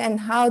model, and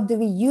how do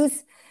we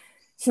use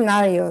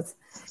scenarios.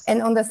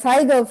 And on the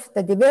side of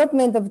the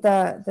development of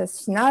the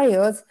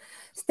scenarios,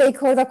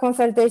 stakeholder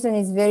consultation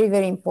is very,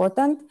 very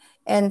important.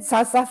 And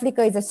South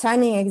Africa is a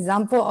shining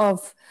example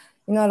of,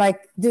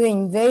 like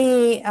doing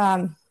very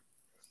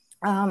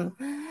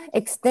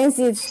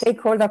extensive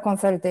stakeholder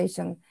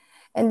consultation.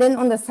 And then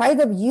on the side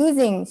of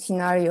using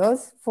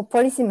scenarios for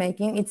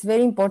policymaking, it's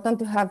very important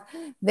to have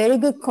very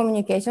good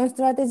communication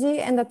strategy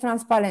and the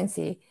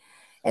transparency.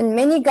 And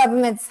many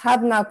governments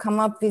have now come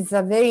up with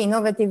a very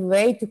innovative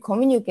way to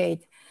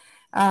communicate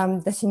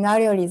the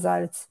scenario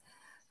results.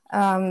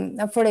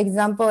 For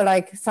example,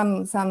 like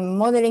some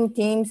modeling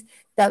teams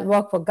that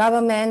work for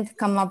government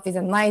come up with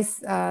a nice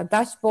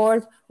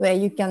dashboard where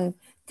you can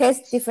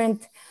test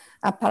different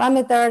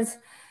parameters.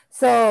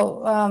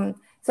 So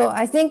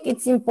I think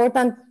it's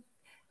important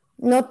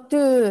not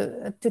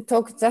to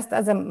talk just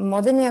as a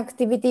modeling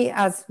activity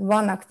as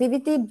one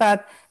activity,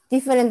 but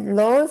different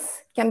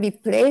laws can be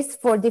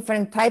placed for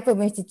different type of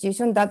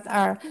institutions that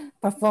are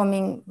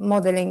performing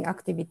modeling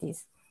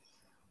activities.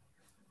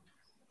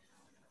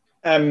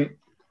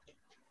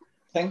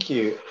 Thank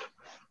you.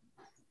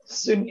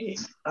 Soonee,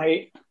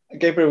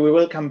 Gabriel, we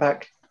will come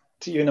back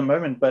to you in a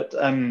moment, but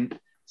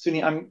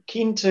Soonee, I'm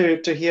keen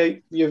to hear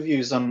your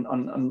views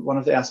on one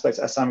of the aspects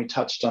Asami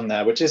touched on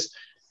there, which is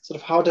sort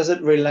of how does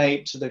it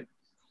relate to the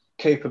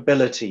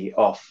capability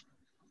of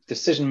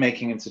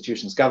decision-making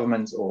institutions,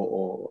 governments,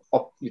 or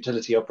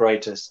utility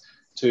operators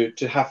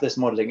to have this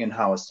modeling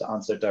in-house to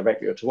answer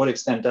directly, or to what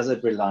extent does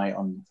it rely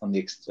on the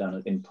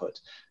external input?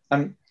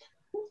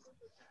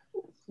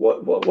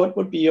 What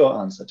would be your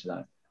answer to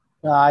that?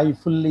 I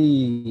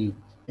fully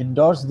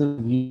endorse the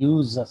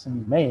views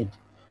Asami made,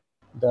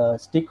 the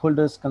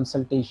stakeholders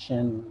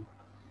consultation,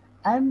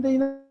 and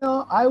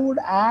I would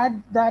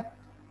add that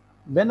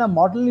when a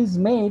model is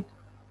made,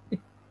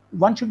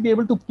 one should be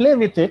able to play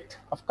with it,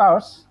 of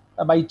course,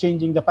 by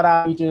changing the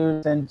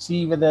parameters and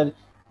see whether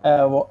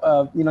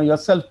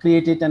yourself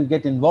create it and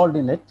get involved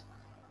in it.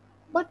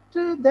 But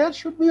there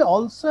should be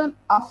also an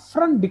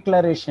upfront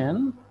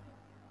declaration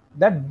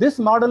that this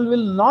model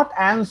will not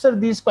answer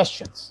these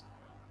questions.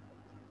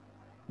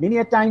 Many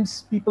a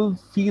times people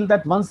feel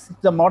that once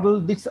the model,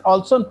 this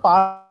also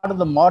part of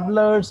the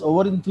modelers'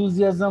 over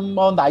enthusiasm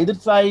on the either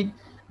side,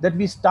 that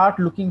we start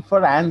looking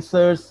for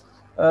answers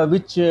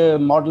which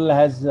model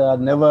has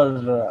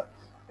never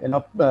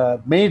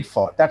made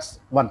for. That's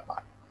one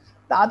part.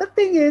 The other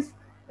thing is,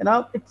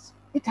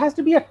 it has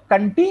to be a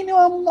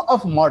continuum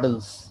of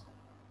models.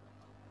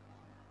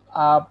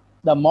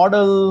 The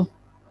model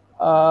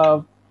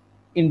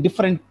in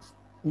different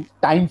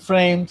time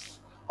frames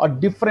or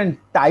different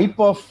type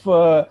of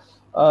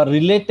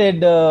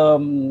related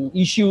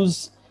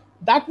issues,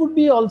 that would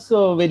be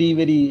also very,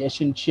 very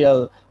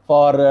essential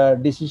for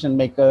decision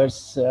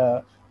makers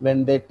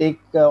when they take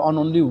on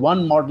only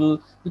one model,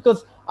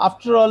 because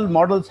after all,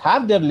 models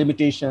have their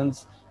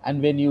limitations,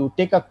 and when you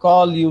take a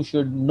call, you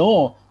should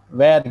know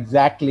where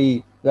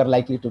exactly you are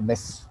likely to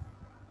miss.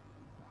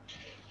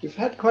 We've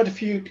had quite a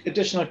few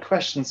additional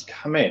questions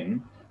come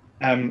in.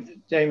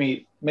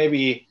 Jamie,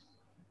 maybe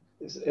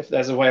if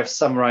there's a way of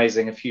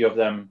summarizing a few of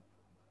them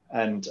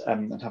and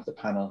have the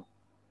panel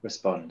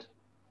respond.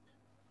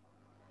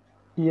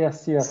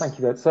 Yes, yeah, thank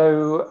you, Bert.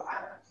 So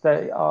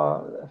there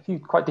are a few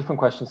quite different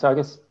questions. So I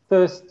guess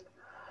first,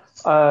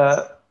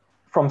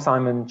 from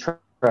Simon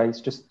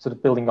Trace, just sort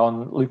of building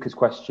on Luca's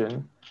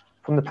question,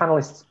 from the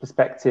panelists'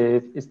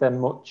 perspective, is there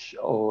much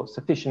or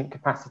sufficient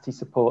capacity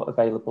support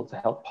available to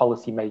help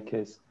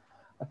policymakers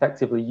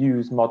effectively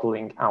use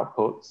modelling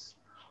outputs,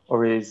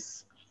 or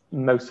is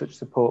most such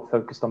support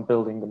focused on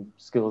building the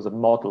skills of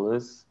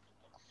modellers?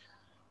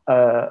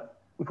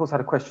 We've also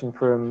had a question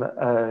from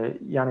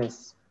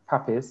Yanis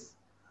Papis.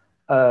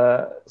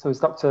 So as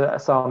Dr.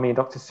 Asami and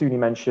Dr. Soonee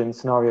mentioned,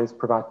 scenarios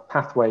provide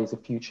pathways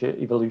of future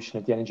evolution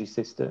of the energy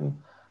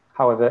system.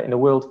 However, in a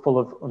world full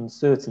of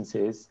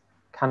uncertainties,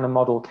 can a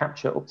model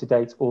capture up to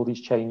date all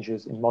these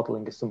changes in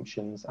modelling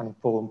assumptions and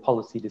inform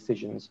policy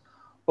decisions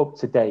up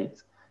to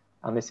date?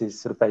 And this is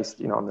sort of based,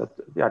 on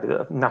the idea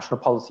that a national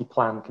policy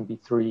plan can be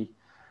 3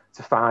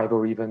 to 5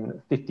 or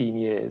even 15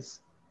 years.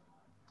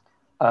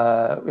 We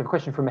have a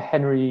question from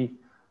Henry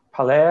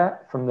Pallaire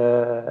from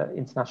the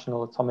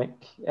International Atomic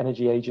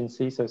Energy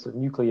Agency, so it's a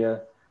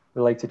nuclear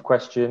related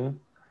question.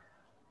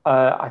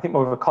 I think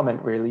more of a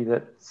comment really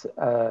that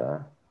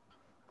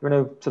there are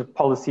no sort of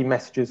policy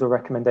messages or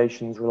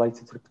recommendations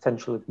related to the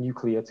potential of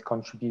nuclear to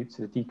contribute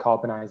to the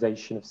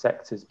decarbonisation of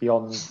sectors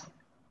beyond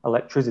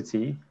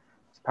electricity.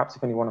 So perhaps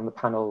if anyone on the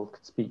panel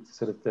could speak to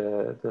sort of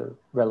the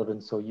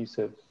relevance or use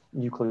of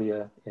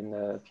nuclear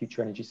in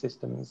future energy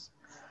systems.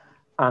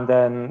 And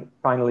then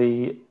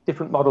finally,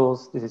 different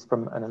models, this is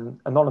from an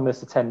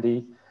anonymous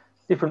attendee,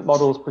 different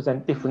models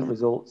present different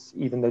results,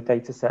 even though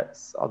data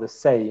sets are the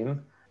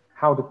same.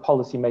 How do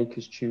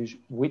policymakers choose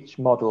which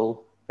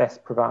model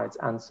best provides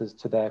answers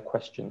to their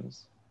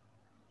questions?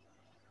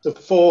 So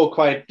 4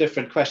 quite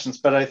different questions,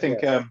 but I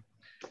think yes.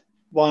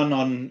 One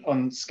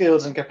on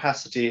skills and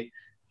capacity,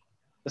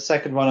 the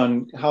second one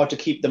on how to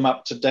keep them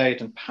up to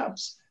date, and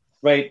perhaps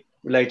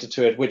related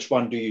to it, which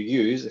one do you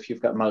use if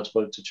you've got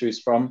multiple to choose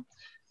from?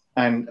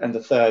 And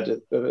the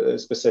third, a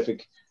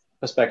specific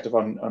perspective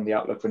on the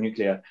outlook for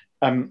nuclear.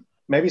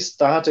 Maybe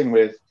starting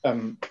with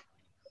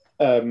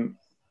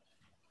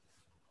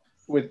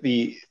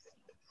the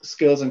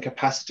skills and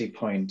capacity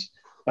point.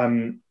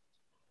 Who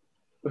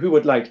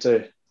would like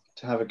to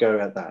have a go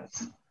at that?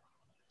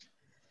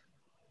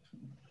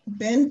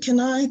 Ben, can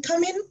I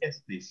come in?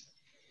 Yes, please.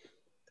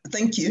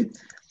 Thank you.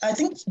 I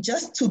think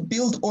just to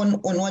build on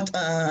what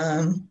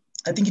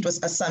I think it was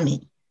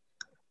Asami,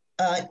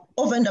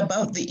 over and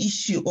above the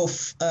issue of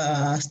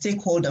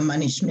stakeholder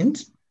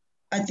management,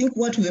 I think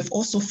what we have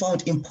also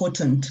found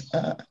important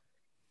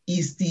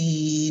is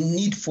the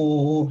need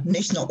for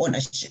national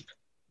ownership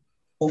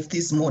of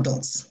these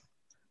models.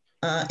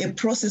 A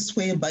process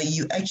whereby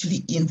you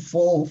actually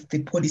involve the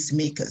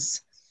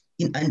policymakers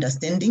in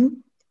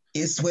understanding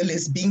as well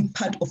as being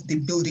part of the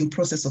building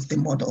process of the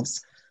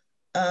models.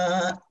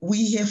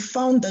 We have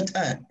found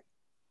that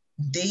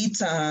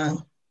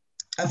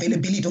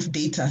availability of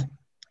data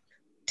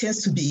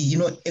tends to be,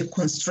 a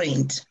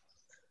constraint.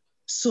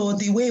 So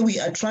the way we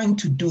are trying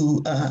to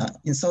do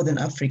in Southern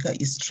Africa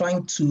is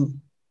trying to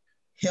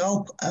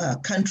help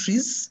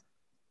countries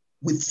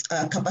with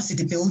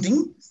capacity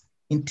building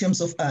in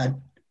terms of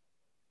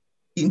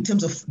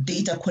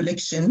data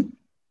collection,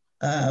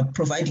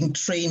 providing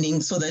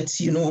training, so that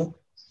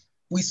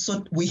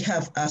we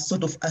have a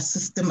sort of a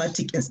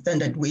systematic and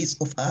standard ways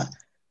of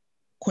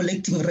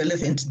collecting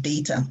relevant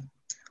data.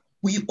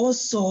 We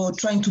also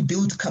trying to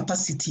build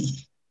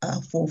capacity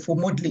for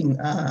modeling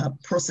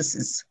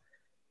processes.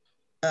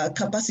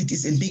 Capacity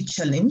is a big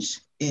challenge,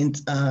 and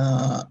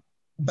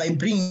by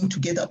bringing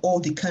together all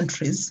the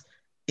countries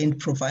and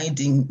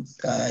providing,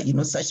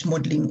 such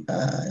modeling,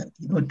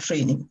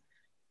 training,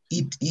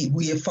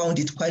 we have found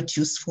it quite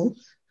useful.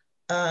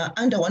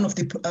 Under one of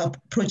the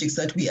projects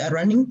that we are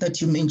running that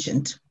you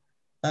mentioned,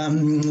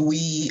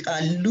 we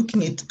are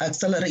looking at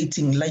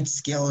accelerating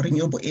large-scale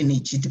renewable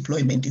energy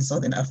deployment in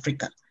Southern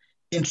Africa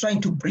and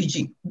trying to bridge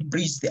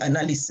the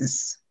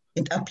analysis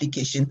and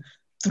application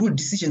through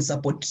decision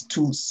support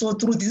tools. So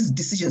through these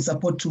decision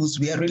support tools,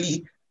 we are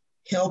really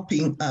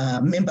helping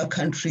member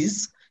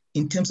countries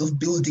in terms of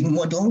building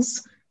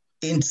models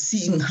and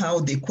seeing how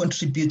they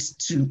contribute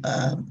to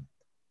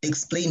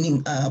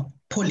explaining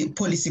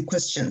policy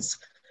questions.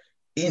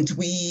 And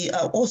we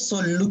are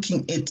also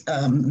looking at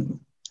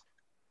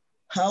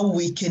how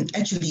we can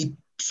actually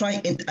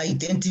try and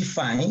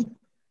identify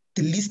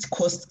the least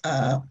cost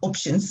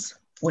options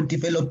for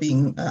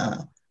developing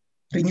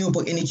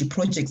renewable energy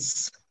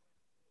projects,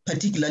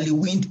 particularly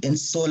wind and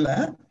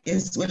solar,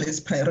 as well as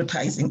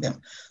prioritizing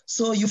them.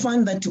 So you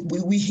find that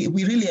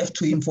we really have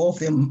to involve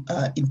them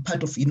in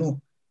part of,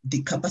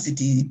 the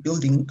capacity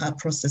building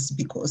process,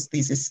 because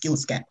there's a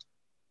skills gap.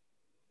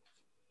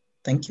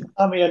 Thank you.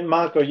 Asami and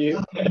Marco,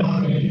 your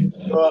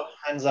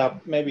hands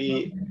up.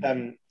 Maybe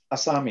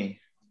Asami.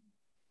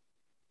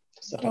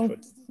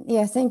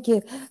 Yes, thank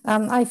you.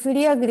 I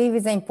fully agree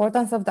with the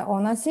importance of the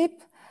ownership,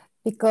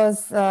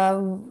 because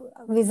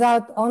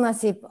without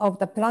ownership of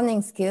the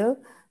planning skill,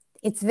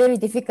 it's very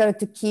difficult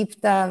to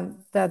keep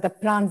the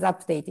plans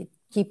updated,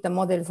 keep the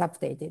models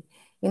updated.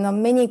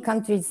 Many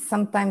countries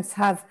sometimes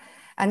have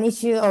an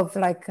issue of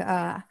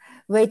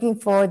waiting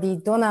for the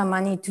donor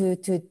money to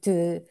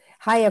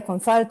hire a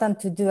consultant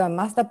to do a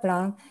master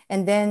plan,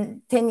 and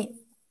then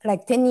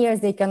 10 years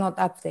they cannot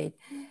update.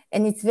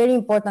 And it's very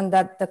important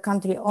that the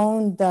country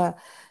own the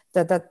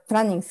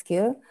planning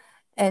skill.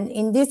 And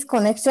in this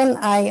connection,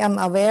 I am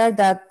aware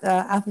that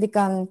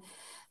African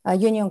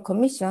Union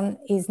Commission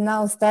is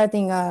now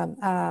starting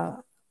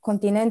a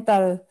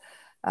continental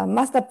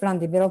master plan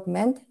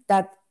development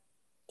that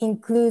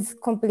includes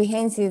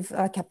comprehensive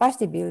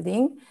capacity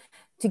building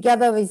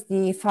together with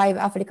the 5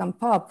 African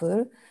power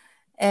pool.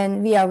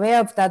 And we are aware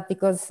of that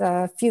because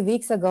a few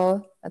weeks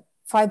ago,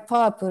 5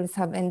 power pools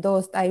have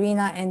endorsed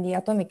IRENA and the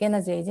Atomic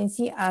Energy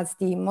Agency as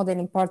the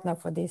modeling partner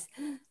for these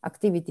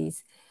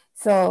activities.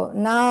 So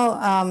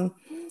now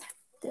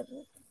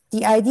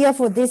the idea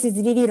for this is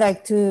really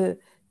to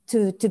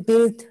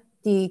build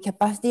the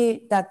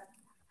capacity that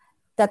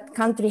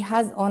country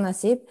has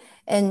ownership,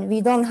 and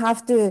we don't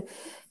have to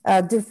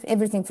do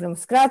everything from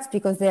scratch,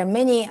 because there are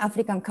many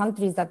African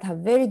countries that have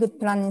very good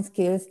planning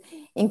skills,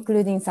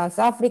 including South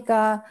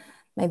Africa,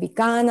 maybe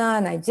Ghana,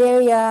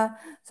 Nigeria.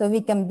 So we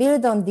can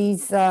build on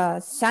these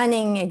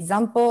shining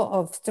example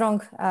of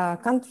strong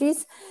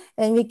countries,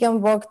 and we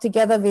can work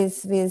together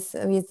with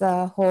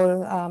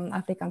whole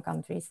African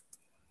countries.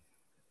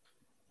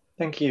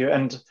 Thank you.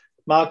 And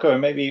Marco,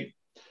 maybe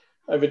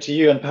over to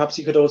you, and perhaps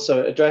you could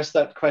also address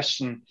that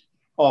question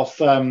of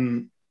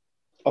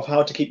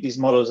how to keep these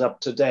models up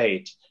to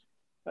date.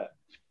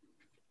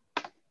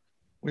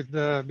 With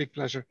big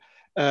pleasure.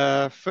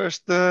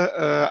 First,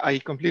 I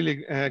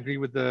completely agree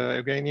with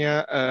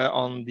Eugenia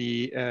on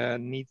the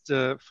need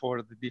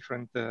for the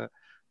different, for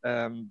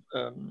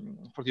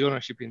the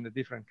ownership in the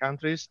different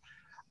countries.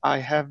 I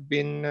have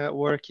been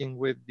working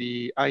with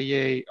the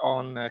IEA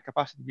on a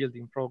capacity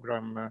building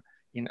program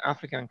in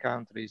African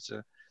countries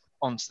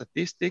on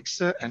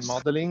statistics and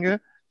modeling.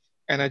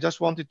 And I just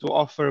wanted to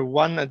offer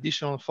one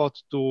additional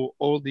thought to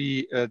all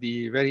the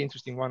very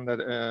interesting one that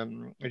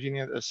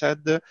Eugenia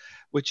said,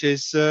 which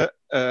is a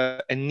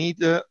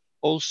need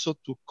also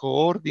to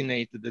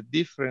coordinate the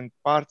different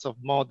parts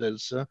of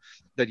models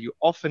that you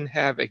often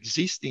have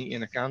existing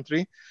in a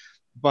country,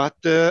 but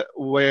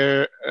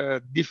where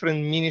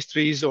different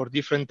ministries or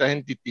different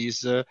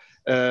entities are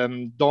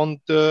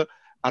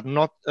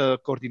not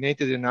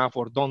coordinated enough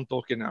or don't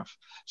talk enough.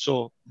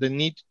 So the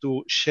need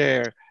to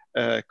share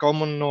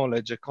common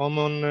knowledge, a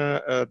common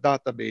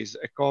database,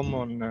 a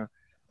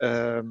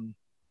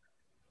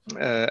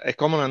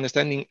common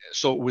understanding.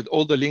 So with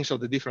all the links of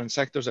the different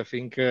sectors, I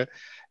think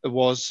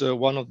was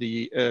one of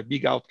the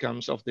big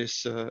outcomes of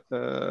this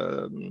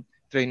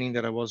training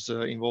that I was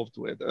involved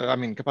with.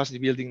 Capacity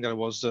building that I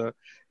was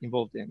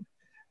involved in.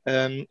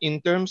 In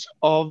terms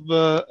of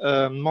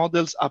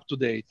models up to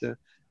date,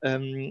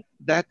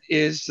 that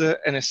is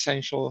an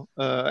essential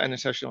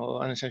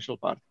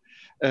part.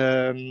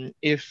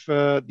 If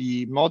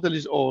the model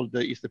is old,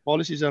 if the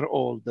policies are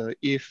old,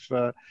 if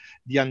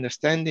the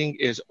understanding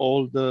is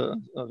old,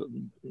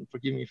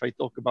 forgive me if I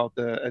talk about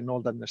an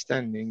old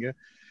understanding,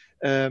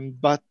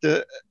 but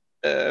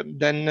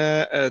then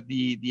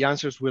the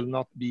answers will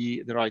not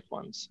be the right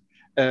ones.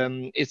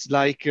 It's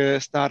like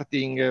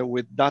starting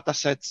with data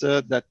sets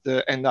that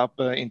end up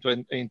in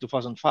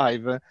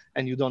 2005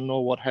 and you don't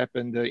know what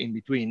happened in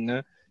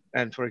between.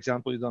 And for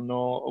example, you don't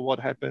know what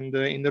happened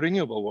in the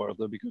renewable world,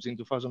 because in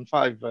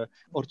 2005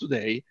 or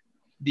today,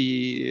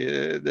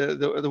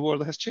 the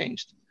world has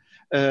changed.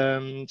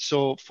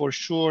 So for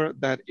sure,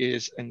 that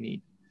is a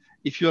need.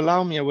 If you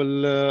allow me, I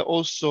will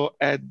also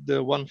add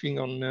one thing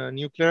on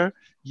nuclear,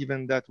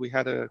 given that we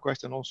had a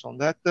question also on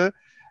that.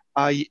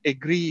 I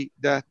agree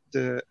that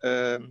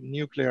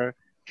nuclear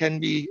can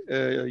be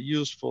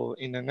useful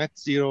in a net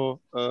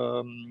zero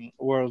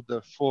world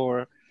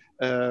for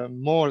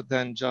more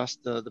than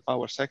just the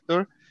power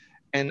sector.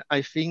 And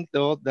I think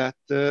though that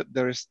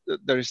there is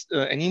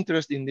an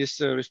interest in this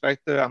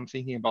respect. I'm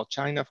thinking about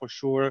China for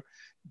sure,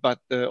 but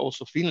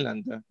also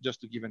Finland,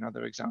 just to give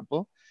another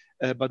example.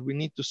 But we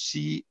need to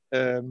see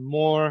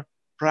more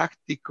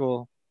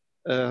practical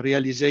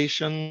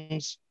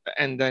realizations,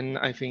 and then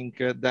I think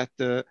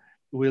that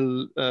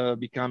will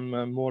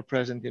become more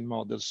present in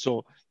models.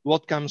 So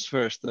what comes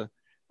first?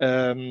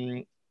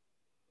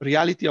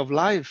 Reality of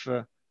life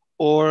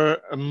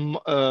or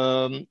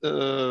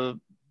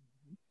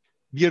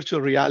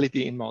virtual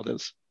reality in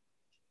models.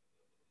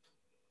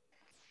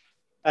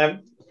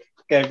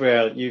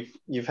 Gabriel,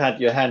 you've had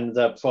your hands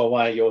up for a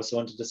while. You also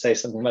wanted to say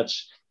something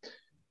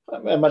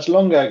much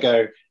longer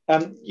ago.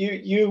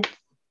 You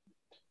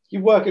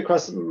work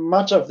across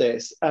much of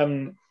this.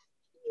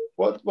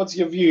 What's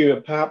your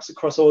view, perhaps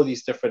across all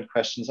these different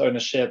questions: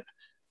 ownership,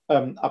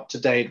 up to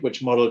date,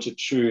 which model to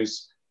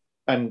choose,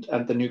 and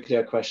the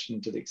nuclear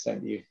question, to the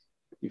extent you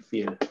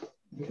feel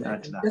you can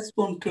add to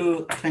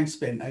that? Thanks,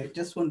 Ben. I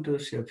just want to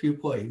share a few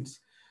points.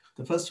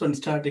 The first one,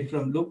 starting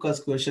from Luca's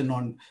question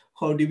on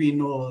how do we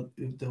know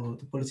if the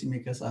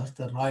policymakers ask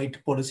the right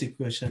policy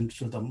question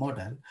to the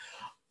model.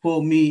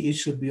 For me, it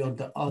should be on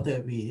the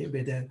other way,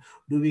 whether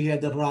do we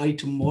have the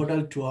right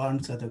model to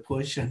answer the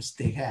questions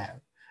they have.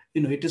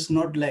 It is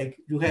not like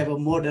you have a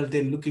model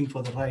then looking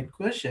for the right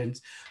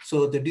questions.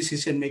 So the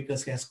decision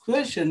makers has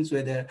questions,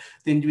 whether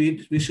then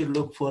we should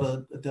look for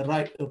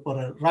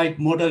a right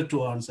model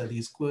to answer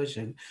these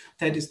questions.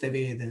 That is the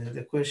way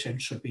the question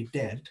should be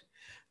dealt.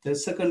 The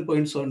second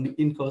point is on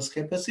in-house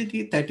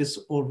capacity. That is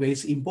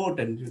always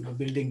important,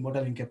 building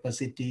modeling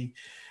capacity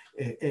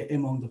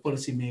among the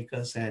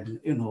policymakers and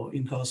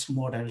in-house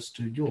models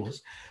to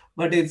use.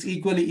 But it's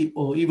equally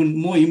or even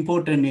more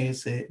important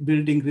is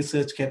building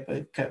research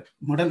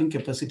modeling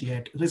capacity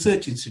at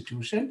research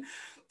institution,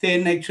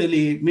 then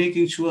actually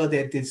making sure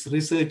that these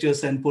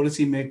researchers and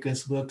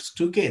policymakers works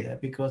together,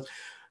 because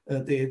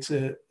it's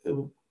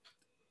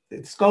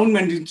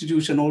government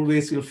institution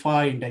always will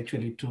find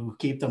actually to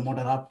keep the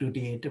model up to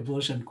date,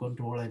 version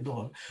control and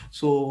all.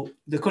 So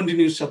the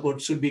continuous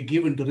support should be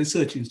given to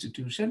research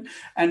institution,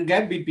 and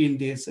gap between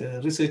this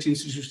research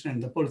institution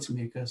and the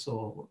policymaker.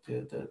 So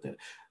the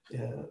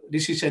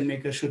decision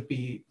maker should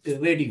be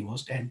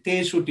reduced and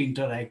they should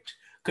interact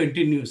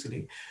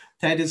continuously.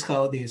 That is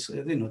how this,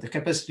 the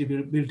capacity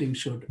building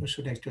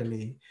should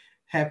actually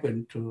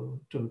happen to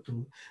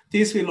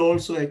this will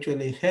also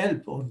actually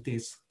help on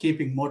this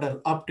keeping model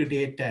up to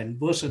date and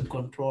version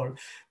control,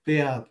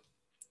 where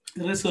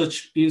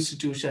research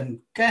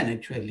institution can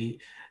actually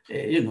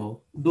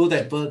do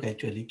that work,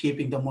 actually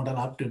keeping the model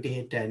up to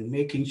date and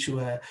making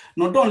sure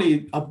not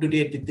only up to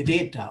date with the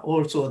data,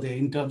 also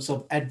in terms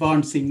of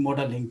advancing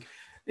modeling,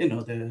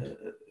 the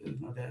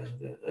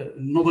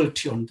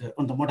novelty on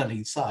the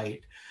modeling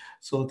side.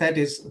 So that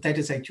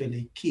is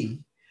actually key.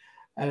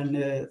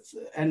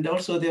 And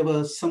also there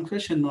was some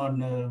question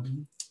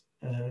on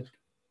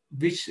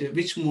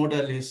which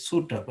model is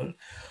suitable.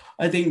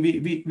 I think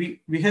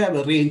we have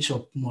a range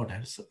of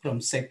models, from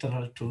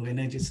sectoral to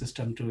energy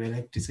system to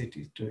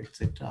electricity to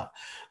etc.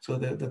 So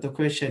the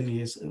question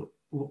is,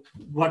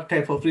 what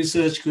type of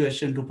research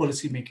question do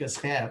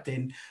policymakers have?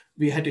 Then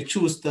we had to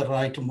choose the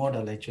right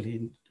model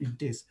actually in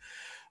this.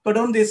 But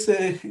on this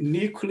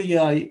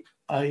nuclear,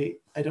 I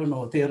don't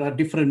know, there are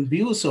different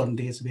views on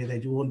this, whether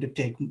you want to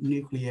take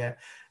nuclear,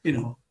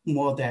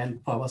 more than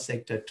power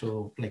sector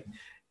to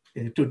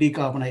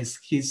decarbonize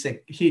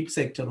heat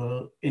sector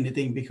or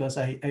anything, because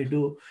I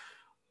do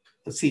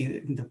see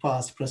in the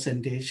past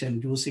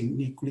presentation using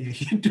nuclear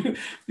heat to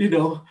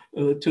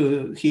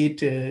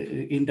heat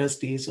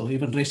industries or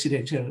even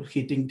residential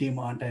heating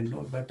demand and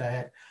all, but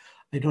I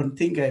don't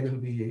think I will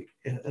be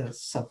a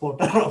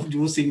supporter of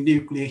using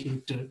nuclear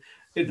heat to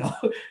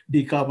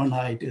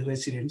decarbonize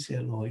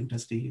residential or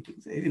industry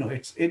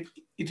heating.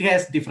 It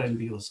has different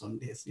views on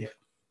this. Yeah,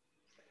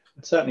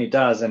 it certainly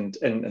does. And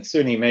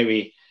Soonee,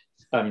 maybe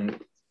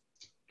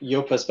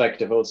your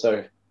perspective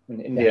also in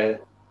India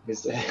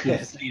is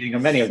leading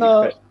on many of these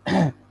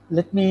questions.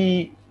 Let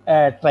me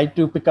try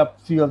to pick up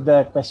a few of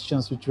the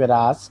questions which were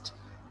asked.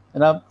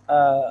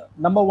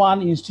 Number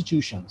one,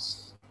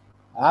 institutions,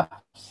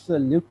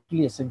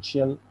 absolutely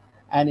essential.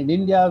 And in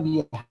India,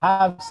 we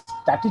have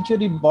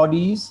statutory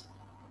bodies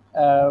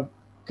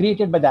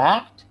created by the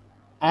Act,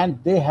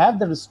 and they have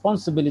the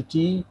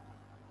responsibility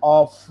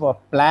of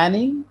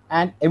planning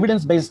and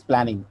evidence-based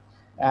planning.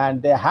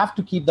 And they have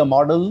to keep the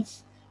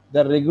models.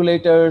 The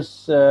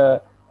regulators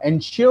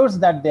ensures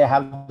that they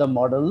have the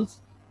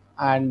models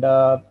and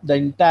the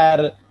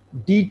entire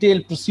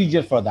detailed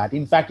procedure for that.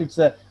 In fact, it's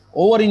a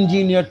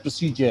over-engineered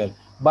procedure,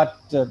 but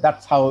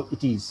that's how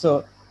it is.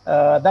 So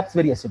that's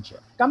very essential.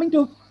 Coming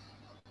to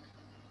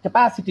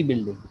capacity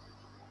building,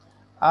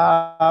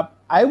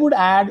 I would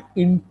add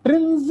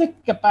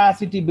intrinsic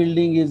capacity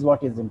building is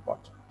what is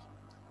important.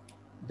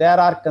 There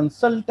are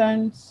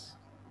consultants,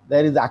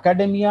 there is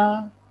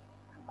academia,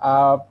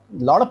 a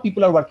lot of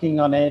people are working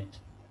on it,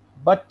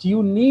 but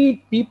you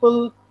need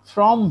people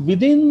from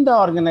within the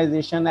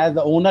organization, as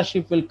the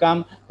ownership will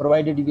come,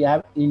 provided we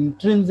have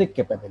intrinsic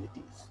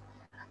capabilities.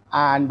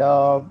 And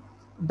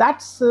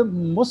that's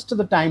most of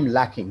the time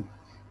lacking,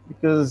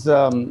 because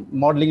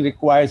modeling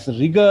requires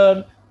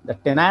rigor, the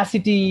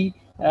tenacity,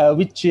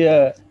 which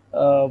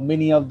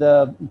many of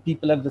the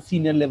people at the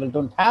senior level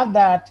don't have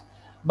that.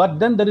 But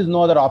then there is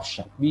no other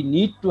option. We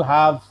need to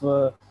have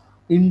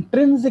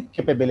intrinsic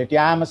capability.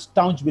 I am a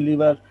staunch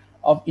believer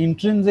of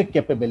intrinsic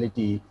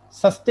capability.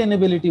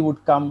 Sustainability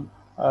would come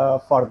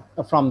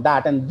from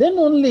that, and then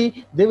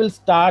only they will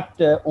start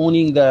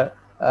owning the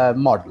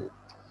model.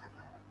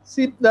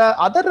 See, the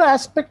other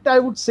aspect I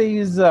would say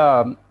is,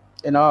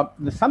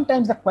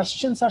 sometimes the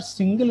questions are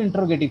single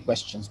interrogative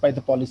questions by the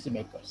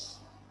policymakers.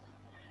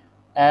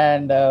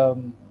 And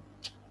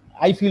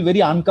I feel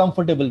very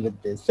uncomfortable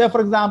with this. Say,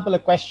 for example, a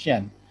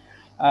question,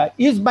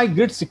 is my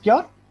grid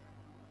secure?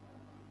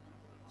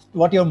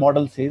 What your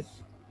model says.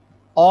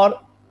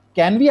 Or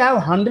can we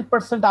have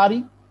 100%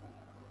 RE?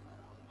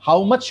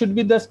 How much should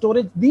be the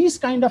storage? These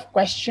kind of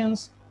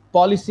questions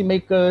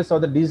policymakers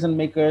or the decision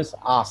makers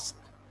ask.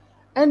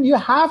 And you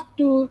have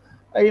to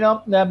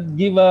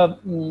give a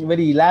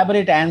very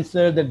elaborate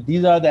answer that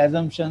these are the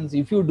assumptions.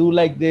 If you do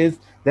like this,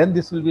 then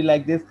this will be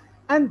like this.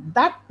 And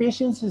that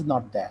patience is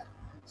not there.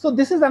 So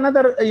this is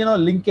another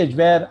linkage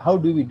where how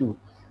do we do?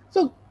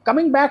 So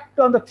coming back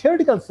to on the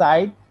theoretical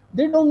side,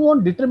 they don't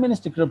want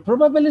deterministic or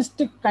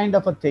probabilistic kind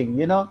of a thing.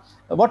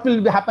 What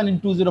will happen in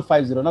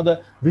 2050? Now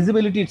the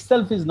visibility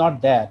itself is not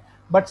there,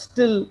 but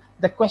still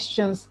the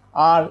questions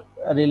are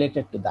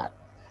related to that.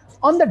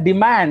 On the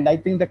demand, I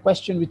think the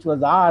question which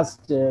was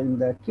asked in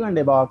the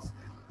Q&A box,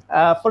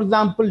 for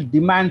example,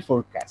 demand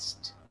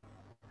forecast.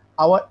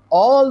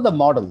 All the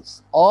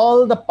models,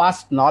 all the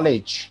past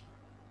knowledge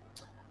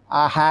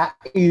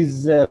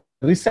is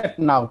reset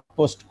now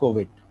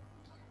post-COVID.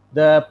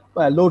 The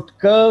load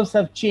curves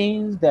have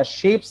changed, their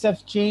shapes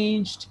have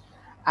changed,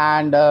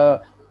 and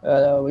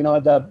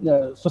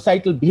the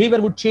societal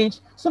behavior would change.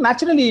 So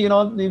naturally,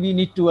 we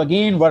need to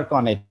again work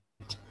on it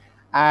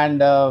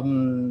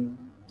and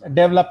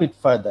develop it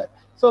further.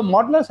 So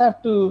modelers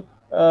have to,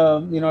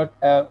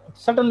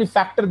 certainly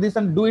factor this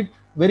and do it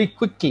very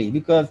quickly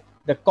because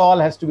the call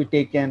has to be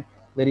taken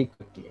very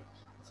quickly.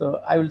 So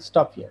I will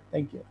stop here.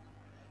 Thank you.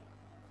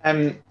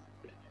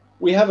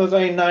 We have a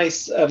very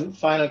nice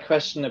final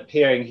question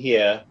appearing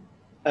here,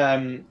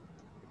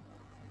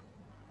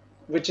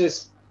 which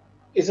is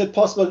it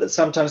possible that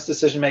sometimes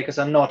decision makers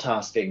are not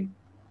asking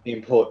the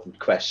important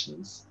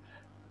questions?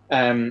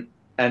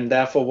 And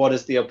therefore, what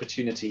is the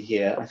opportunity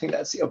here? I think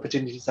that's the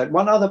opportunity side.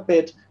 One other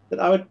bit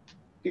that I would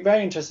be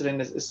very interested in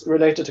is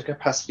related to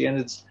capacity, and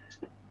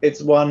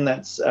it's one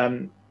that's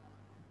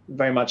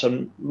very much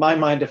on my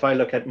mind if I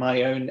look at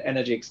my own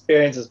energy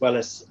experience, as well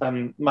as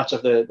much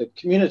of the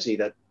community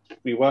that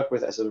we work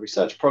with as a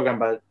research program,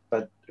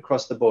 but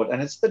across the board,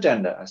 and it's the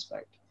gender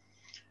aspect.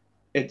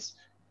 Is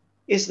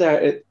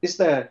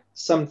there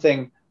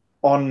something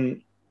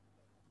on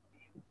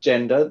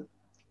gender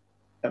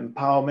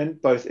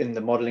empowerment, both in the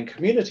modeling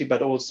community,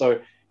 but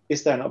also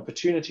is there an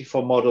opportunity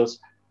for models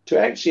to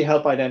actually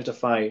help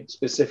identify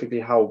specifically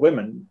how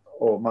women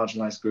or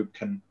marginalized group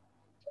can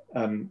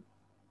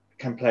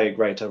play a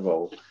greater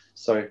role?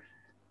 So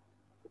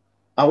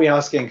are we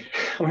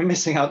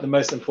missing out the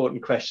most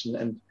important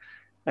question,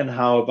 and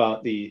how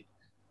about the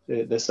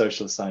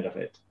social side of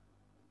it?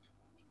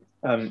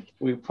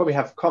 We probably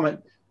have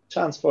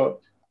chance for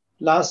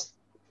last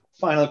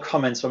final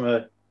comments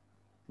from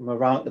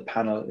around the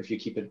panel, if you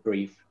keep it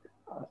brief.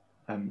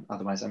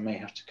 Otherwise, I may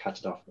have to cut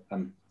it off.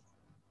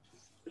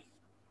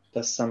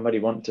 Does somebody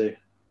want to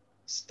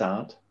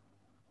start?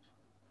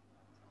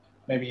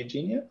 Maybe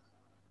Eugenia?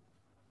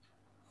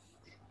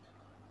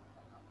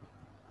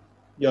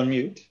 You're on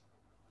mute.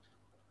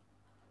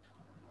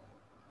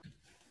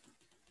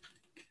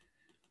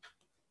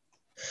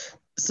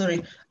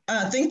 Sorry,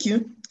 thank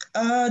you.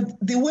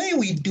 The way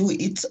we do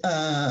it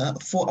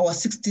for our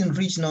 16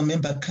 regional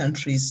member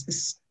countries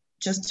is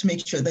just to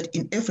make sure that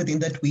in everything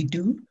that we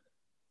do,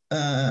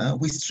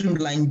 we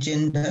streamline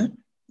gender,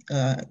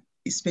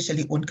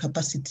 especially on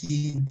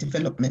capacity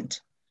development.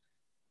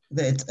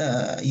 That,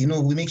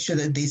 we make sure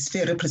that there's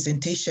fair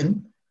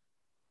representation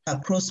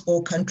across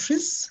all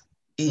countries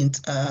and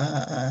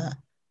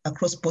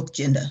across both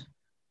gender.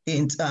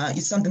 And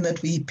it's something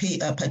that we pay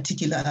a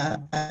particular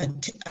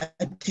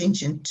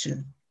attention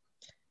to.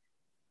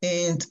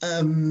 And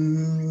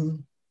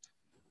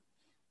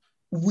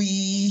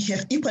we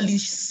have equally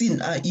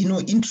seen,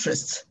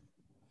 interest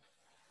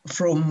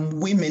from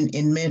women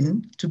and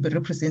men to be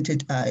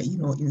represented,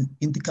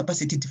 in the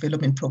capacity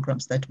development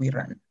programs that we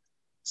run.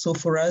 So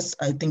for us,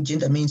 I think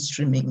gender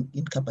mainstreaming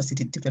in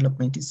capacity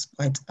development is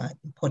quite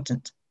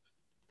important.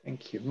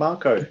 Thank you.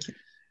 Marco. Thank you.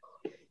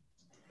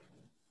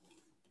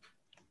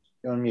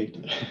 You're on mute.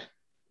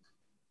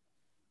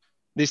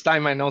 This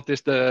time I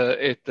noticed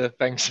it.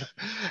 Thanks.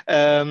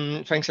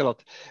 Thanks a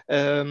lot.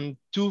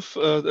 Two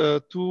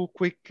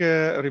quick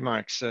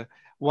remarks.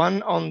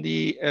 One on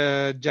the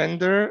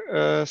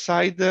gender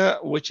side,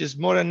 which is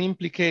more an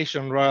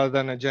implication rather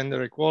than a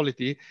gender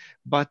equality,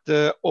 but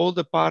all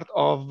the part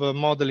of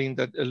modeling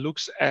that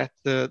looks at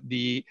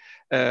the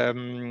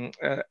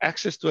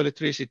access to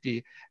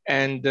electricity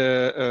and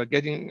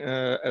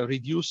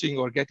reducing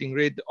or getting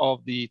rid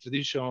of the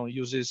traditional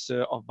uses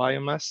of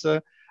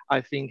biomass,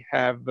 I think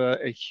have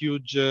a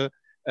huge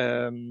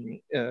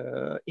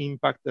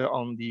impact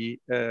on the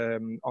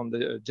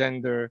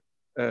gender.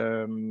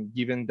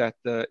 Given that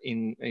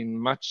in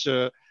much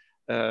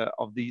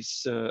of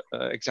these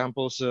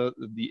examples,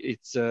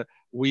 it's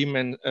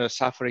women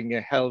suffering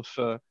health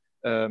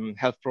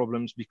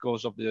problems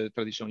because of the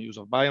traditional use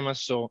of biomass.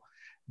 So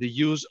the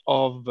use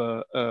of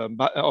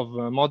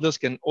models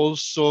can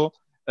also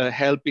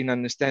help in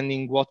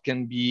understanding what can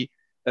be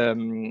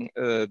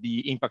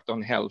the impact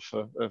on health,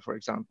 for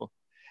example.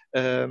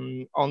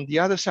 On the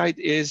other side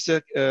is,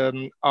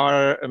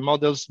 are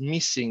models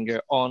missing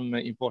on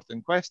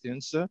important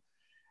questions?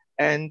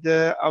 And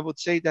I would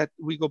say that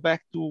we go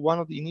back to one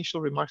of the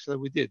initial remarks that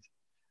we did.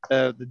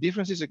 The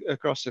differences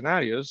across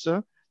scenarios,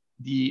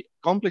 the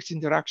complex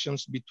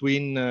interactions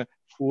between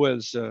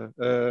fuels,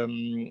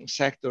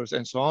 sectors,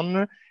 and so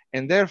on,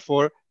 and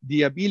therefore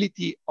the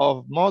ability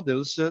of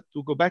models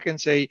to go back and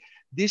say,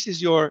 this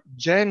is your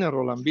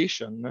general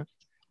ambition,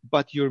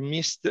 but you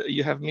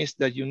have missed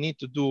that you need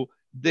to do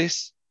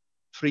these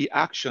 3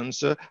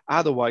 actions,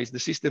 otherwise the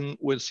system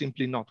will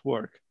simply not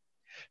work.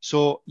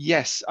 So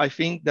yes, I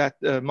think that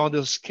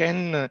models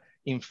can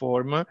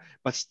inform,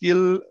 but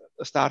still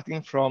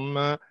starting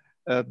from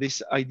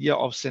this idea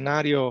of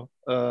scenario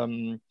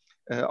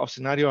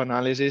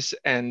analysis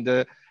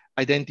and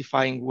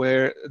identifying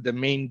where the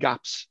main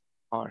gaps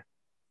are.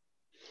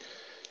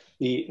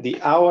 The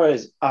hour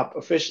is up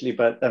officially,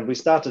 but we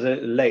started a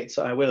little late,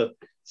 so I will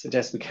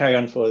suggest we carry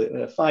on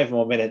for 5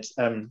 more minutes.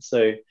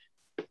 So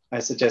I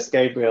suggest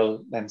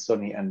Gabriel, then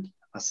Soonee, and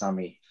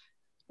Asami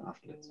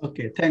afterwards.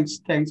 Okay, thanks,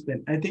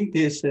 Ben. I think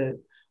there's the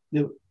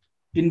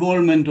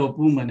involvement of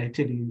women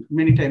actually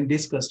many times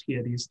discussed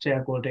here is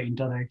stakeholder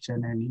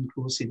interaction and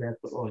inclusive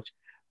approach.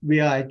 We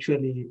are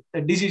actually,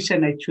 a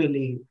decision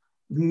actually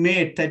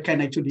made that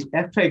can actually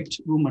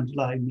affect women's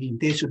life, mean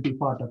they should be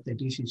part of the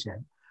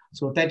decision.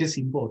 So that is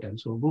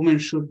important. So women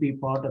should be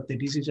part of the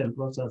decision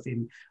process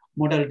in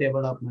model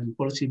development,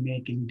 policy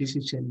making,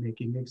 decision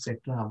making,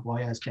 etc.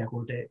 via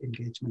stakeholder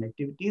engagement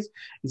activities.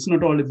 It's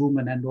not only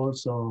women and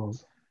also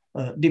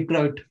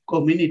deprived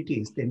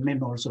communities, then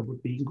men also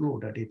would be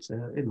included. It's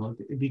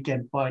we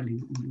can find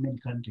in many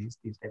countries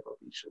this type of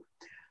issue.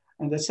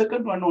 And the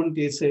second one on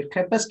this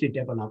capacity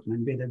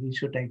development, whether we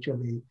should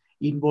actually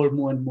involve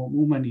more and more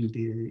women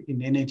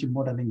in energy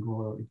modeling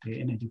or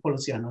the energy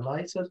policy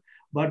analysis.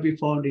 But we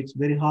found it's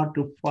very hard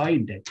to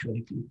find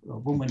actually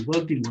women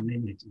working on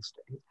energy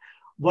studies.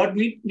 What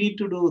we need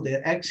to do,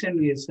 the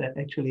action is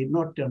actually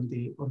not on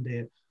the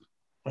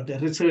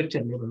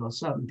researcher level or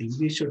something.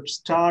 We should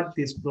start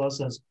this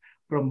process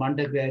from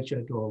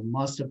undergraduate or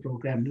master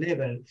program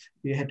level.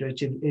 We had to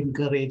actually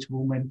encourage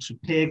women to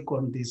take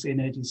on this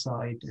energy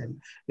side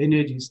and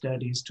energy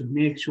studies to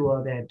make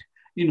sure that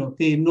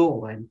they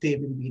know and they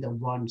will be the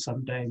one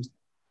sometimes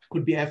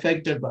could be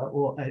affected by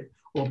or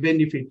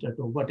benefited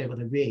or whatever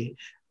the way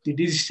the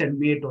decision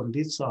made on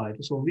this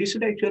side. So we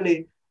should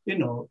actually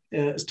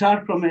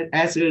start from it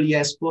as early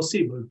as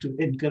possible to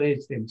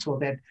encourage them so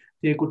that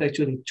they could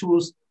actually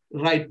choose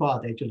right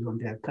path actually on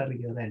their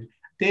career, and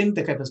then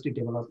the capacity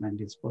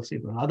development is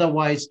possible.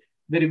 Otherwise,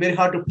 very, very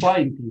hard to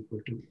find people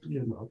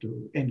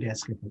to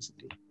enhance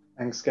capacity.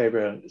 Thanks,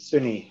 Gabriel.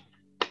 Soonee.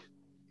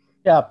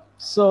 Yeah,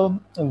 so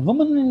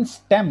women in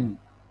STEM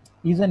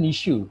is an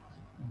issue,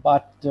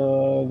 but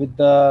with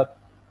the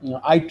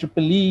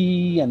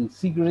IEEE and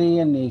SACREEE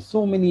and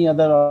so many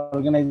other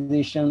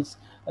organizations,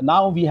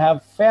 now we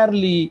have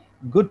fairly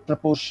good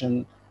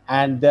proportion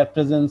and their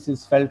presence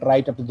is felt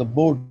right up to the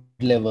board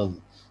level.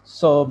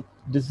 So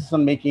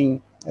decision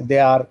making, they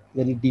are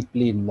very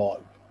deeply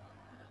involved.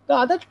 The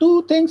other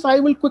 2 things I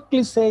will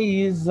quickly say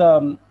is,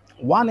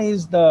 one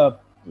is the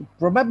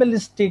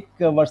probabilistic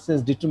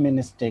versus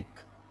deterministic.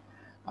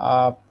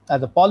 As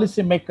a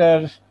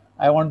policymaker,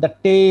 I want the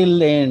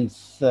tail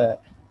ends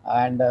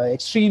and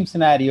extreme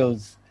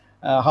scenarios.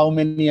 How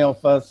many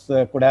of us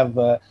could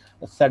have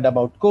said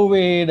about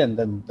COVID, and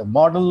then the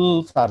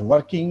models are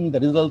working, the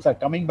results are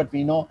coming, but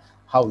we know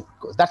how it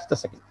goes. That's the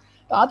second.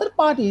 The other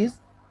part is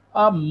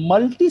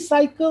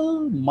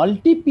multi-cycle,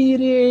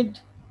 multi-period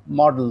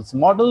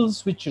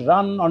models which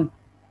run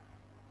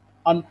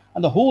on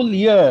the whole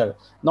year,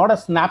 not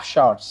as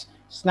snapshots.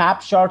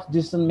 Snapshots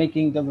decision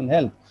making doesn't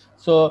help.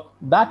 So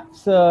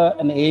that's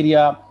an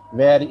area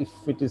where if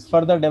it is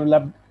further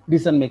developed,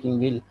 decision making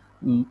will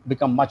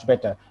become much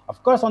better.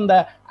 Of course, on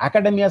the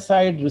academia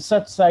side,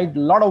 research side, a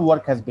lot of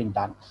work has been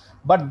done.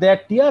 But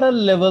their TRL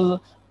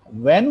level,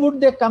 when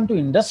would they come to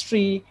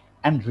industry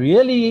and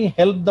really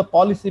help the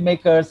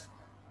policymakers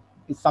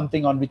is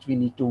something on which we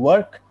need to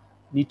work,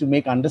 need to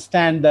make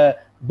understand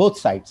both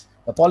sides.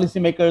 The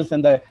policymakers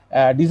and the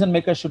decision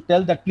makers should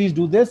tell that please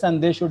do this,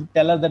 and they should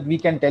tell us that we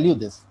can tell you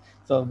this.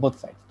 So both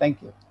sides.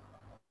 Thank you.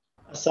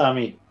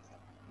 Asami.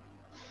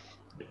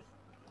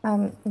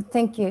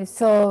 Thank you.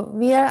 So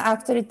we are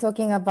actually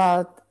talking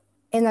about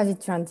energy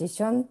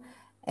transition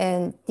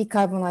and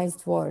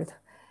decarbonized world.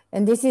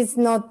 And this is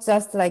not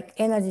just like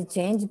energy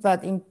change,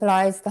 but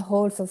implies the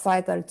whole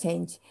societal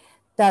change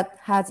that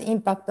has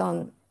impact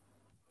on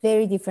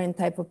very different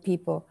type of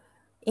people,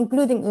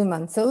 including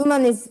women. So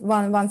women is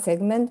one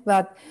segment,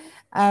 but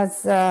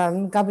as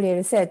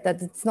Gabriel said,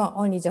 that it's not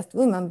only just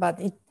women, but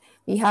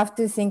we have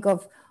to think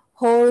of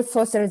whole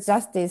social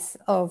justice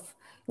of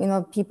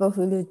people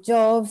who lose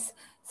jobs.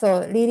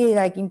 So really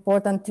like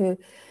important to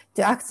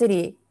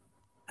actually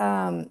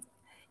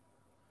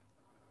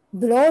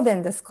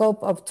broaden the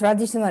scope of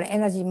traditional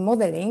energy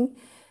modeling,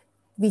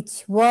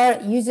 which were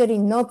usually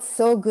not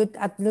so good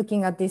at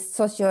looking at this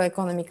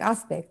socio-economic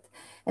aspect.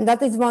 And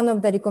that is one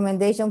of the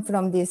recommendations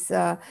from this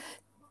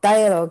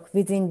dialogue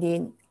within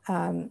the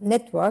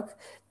network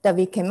that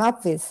we came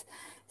up with.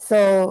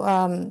 So,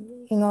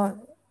 you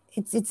know,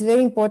 it's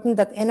very important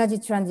that energy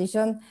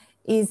transition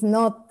is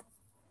not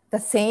the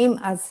same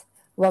as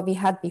what we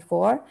had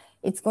before.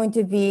 It's going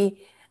to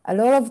be a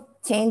lot of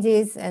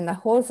changes and a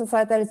whole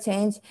societal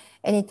change,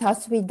 and it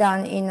has to be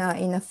done in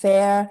a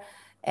fair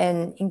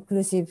and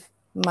inclusive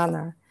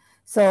manner.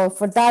 So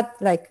for that,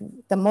 like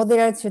the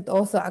model should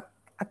also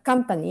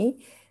accompany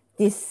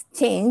this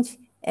change,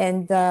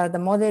 and the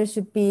model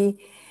should be,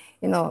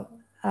 you know,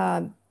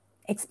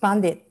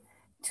 expanded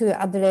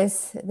to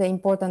address the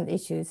important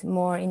issues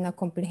more in a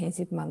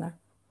comprehensive manner.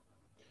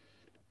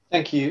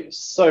 Thank you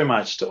so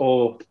much to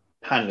all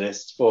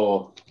panelists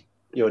for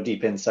your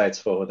deep insights,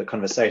 for the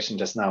conversation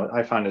just now.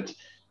 I found it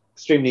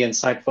extremely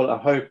insightful. I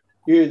hope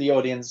you, the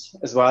audience,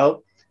 as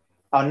well.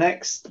 Our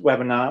next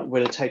webinar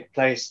will take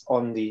place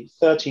on the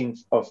 13th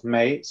of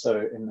May,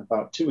 so in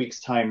about 2 weeks'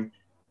 time,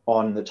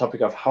 on the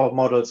topic of how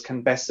models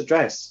can best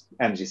address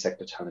energy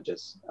sector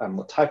challenges,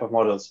 what type of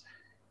models.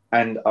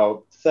 And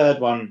our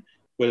third one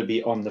will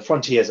be on the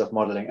frontiers of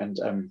modeling,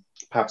 and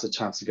perhaps a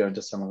chance to go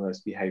into some of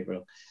those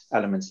behavioral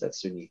elements that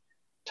Soonee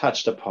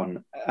touched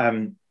upon.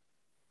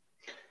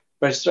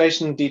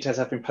 Registration details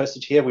have been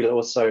posted here. We'll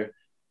also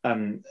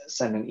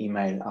send an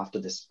email after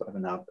this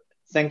webinar.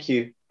 Thank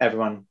you,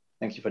 everyone.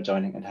 Thank you for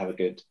joining, and have a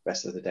good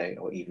rest of the day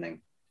or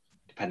evening,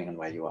 depending on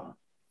where you are.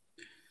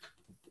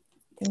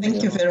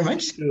 Thank you very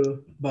much.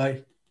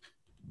 Bye.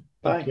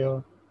 Bye. Thank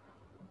you.